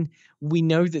 but then we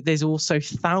know that there's also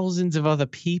thousands of other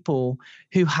people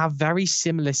who have very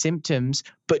similar symptoms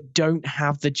but don't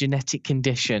have the genetic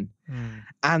condition.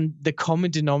 And the common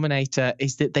denominator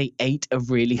is that they ate a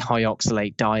really high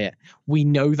oxalate diet. We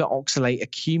know that oxalate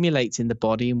accumulates in the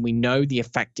body, and we know the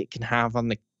effect it can have on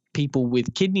the people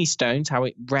with kidney stones, how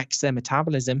it wrecks their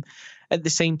metabolism. At the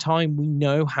same time, we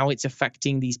know how it's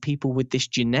affecting these people with this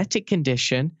genetic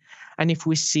condition. And if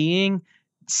we're seeing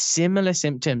similar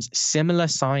symptoms, similar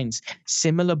signs,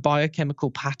 similar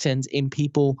biochemical patterns in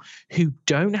people who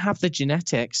don't have the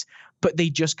genetics, but they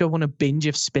just go on a binge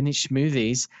of spinach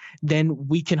smoothies, then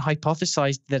we can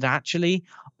hypothesize that actually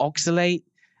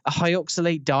a high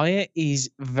oxalate diet is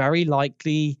very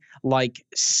likely like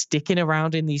sticking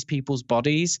around in these people's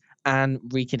bodies and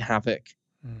wreaking havoc.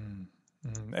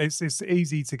 It's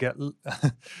easy to get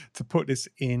to put this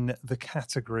in the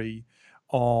category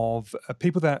of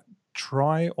people that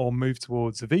try or move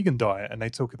towards a vegan diet, and they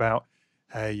talk about,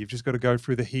 hey, you've just got to go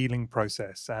through the healing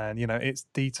process, and it's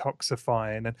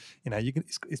detoxifying, and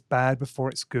it's bad before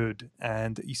it's good,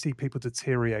 and you see people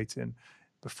deteriorating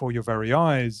before your very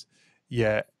eyes,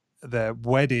 yet they're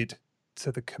wedded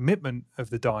to the commitment of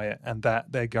the diet and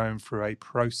that they're going through a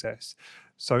process.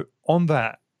 So on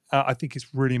that, I think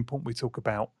it's really important we talk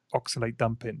about oxalate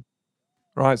dumping.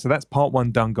 Right, so that's part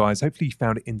one done, guys. Hopefully you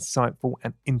found it insightful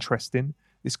and interesting.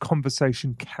 This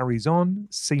conversation carries on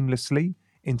seamlessly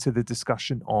into the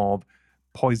discussion of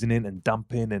poisoning and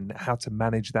dumping and how to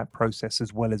manage that process,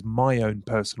 as well as my own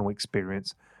personal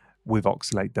experience with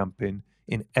oxalate dumping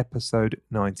in episode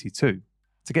 92.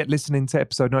 To get listening to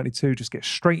episode 92, just get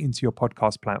straight into your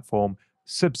podcast platform,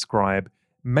 subscribe.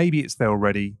 Maybe it's there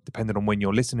already, depending on when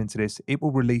you're listening to this. It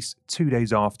will release 2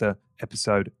 days after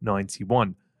episode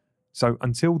 91. So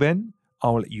until then,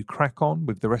 I'll let you crack on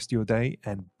with the rest of your day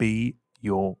and be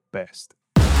your best.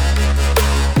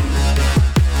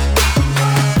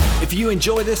 If you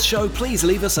enjoy this show, please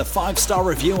leave us a 5-star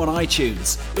review on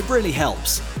iTunes. It really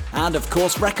helps. And of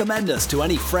course, recommend us to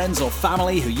any friends or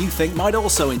family who you think might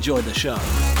also enjoy the show.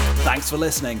 Thanks for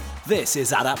listening. This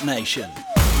is Adapt Nation.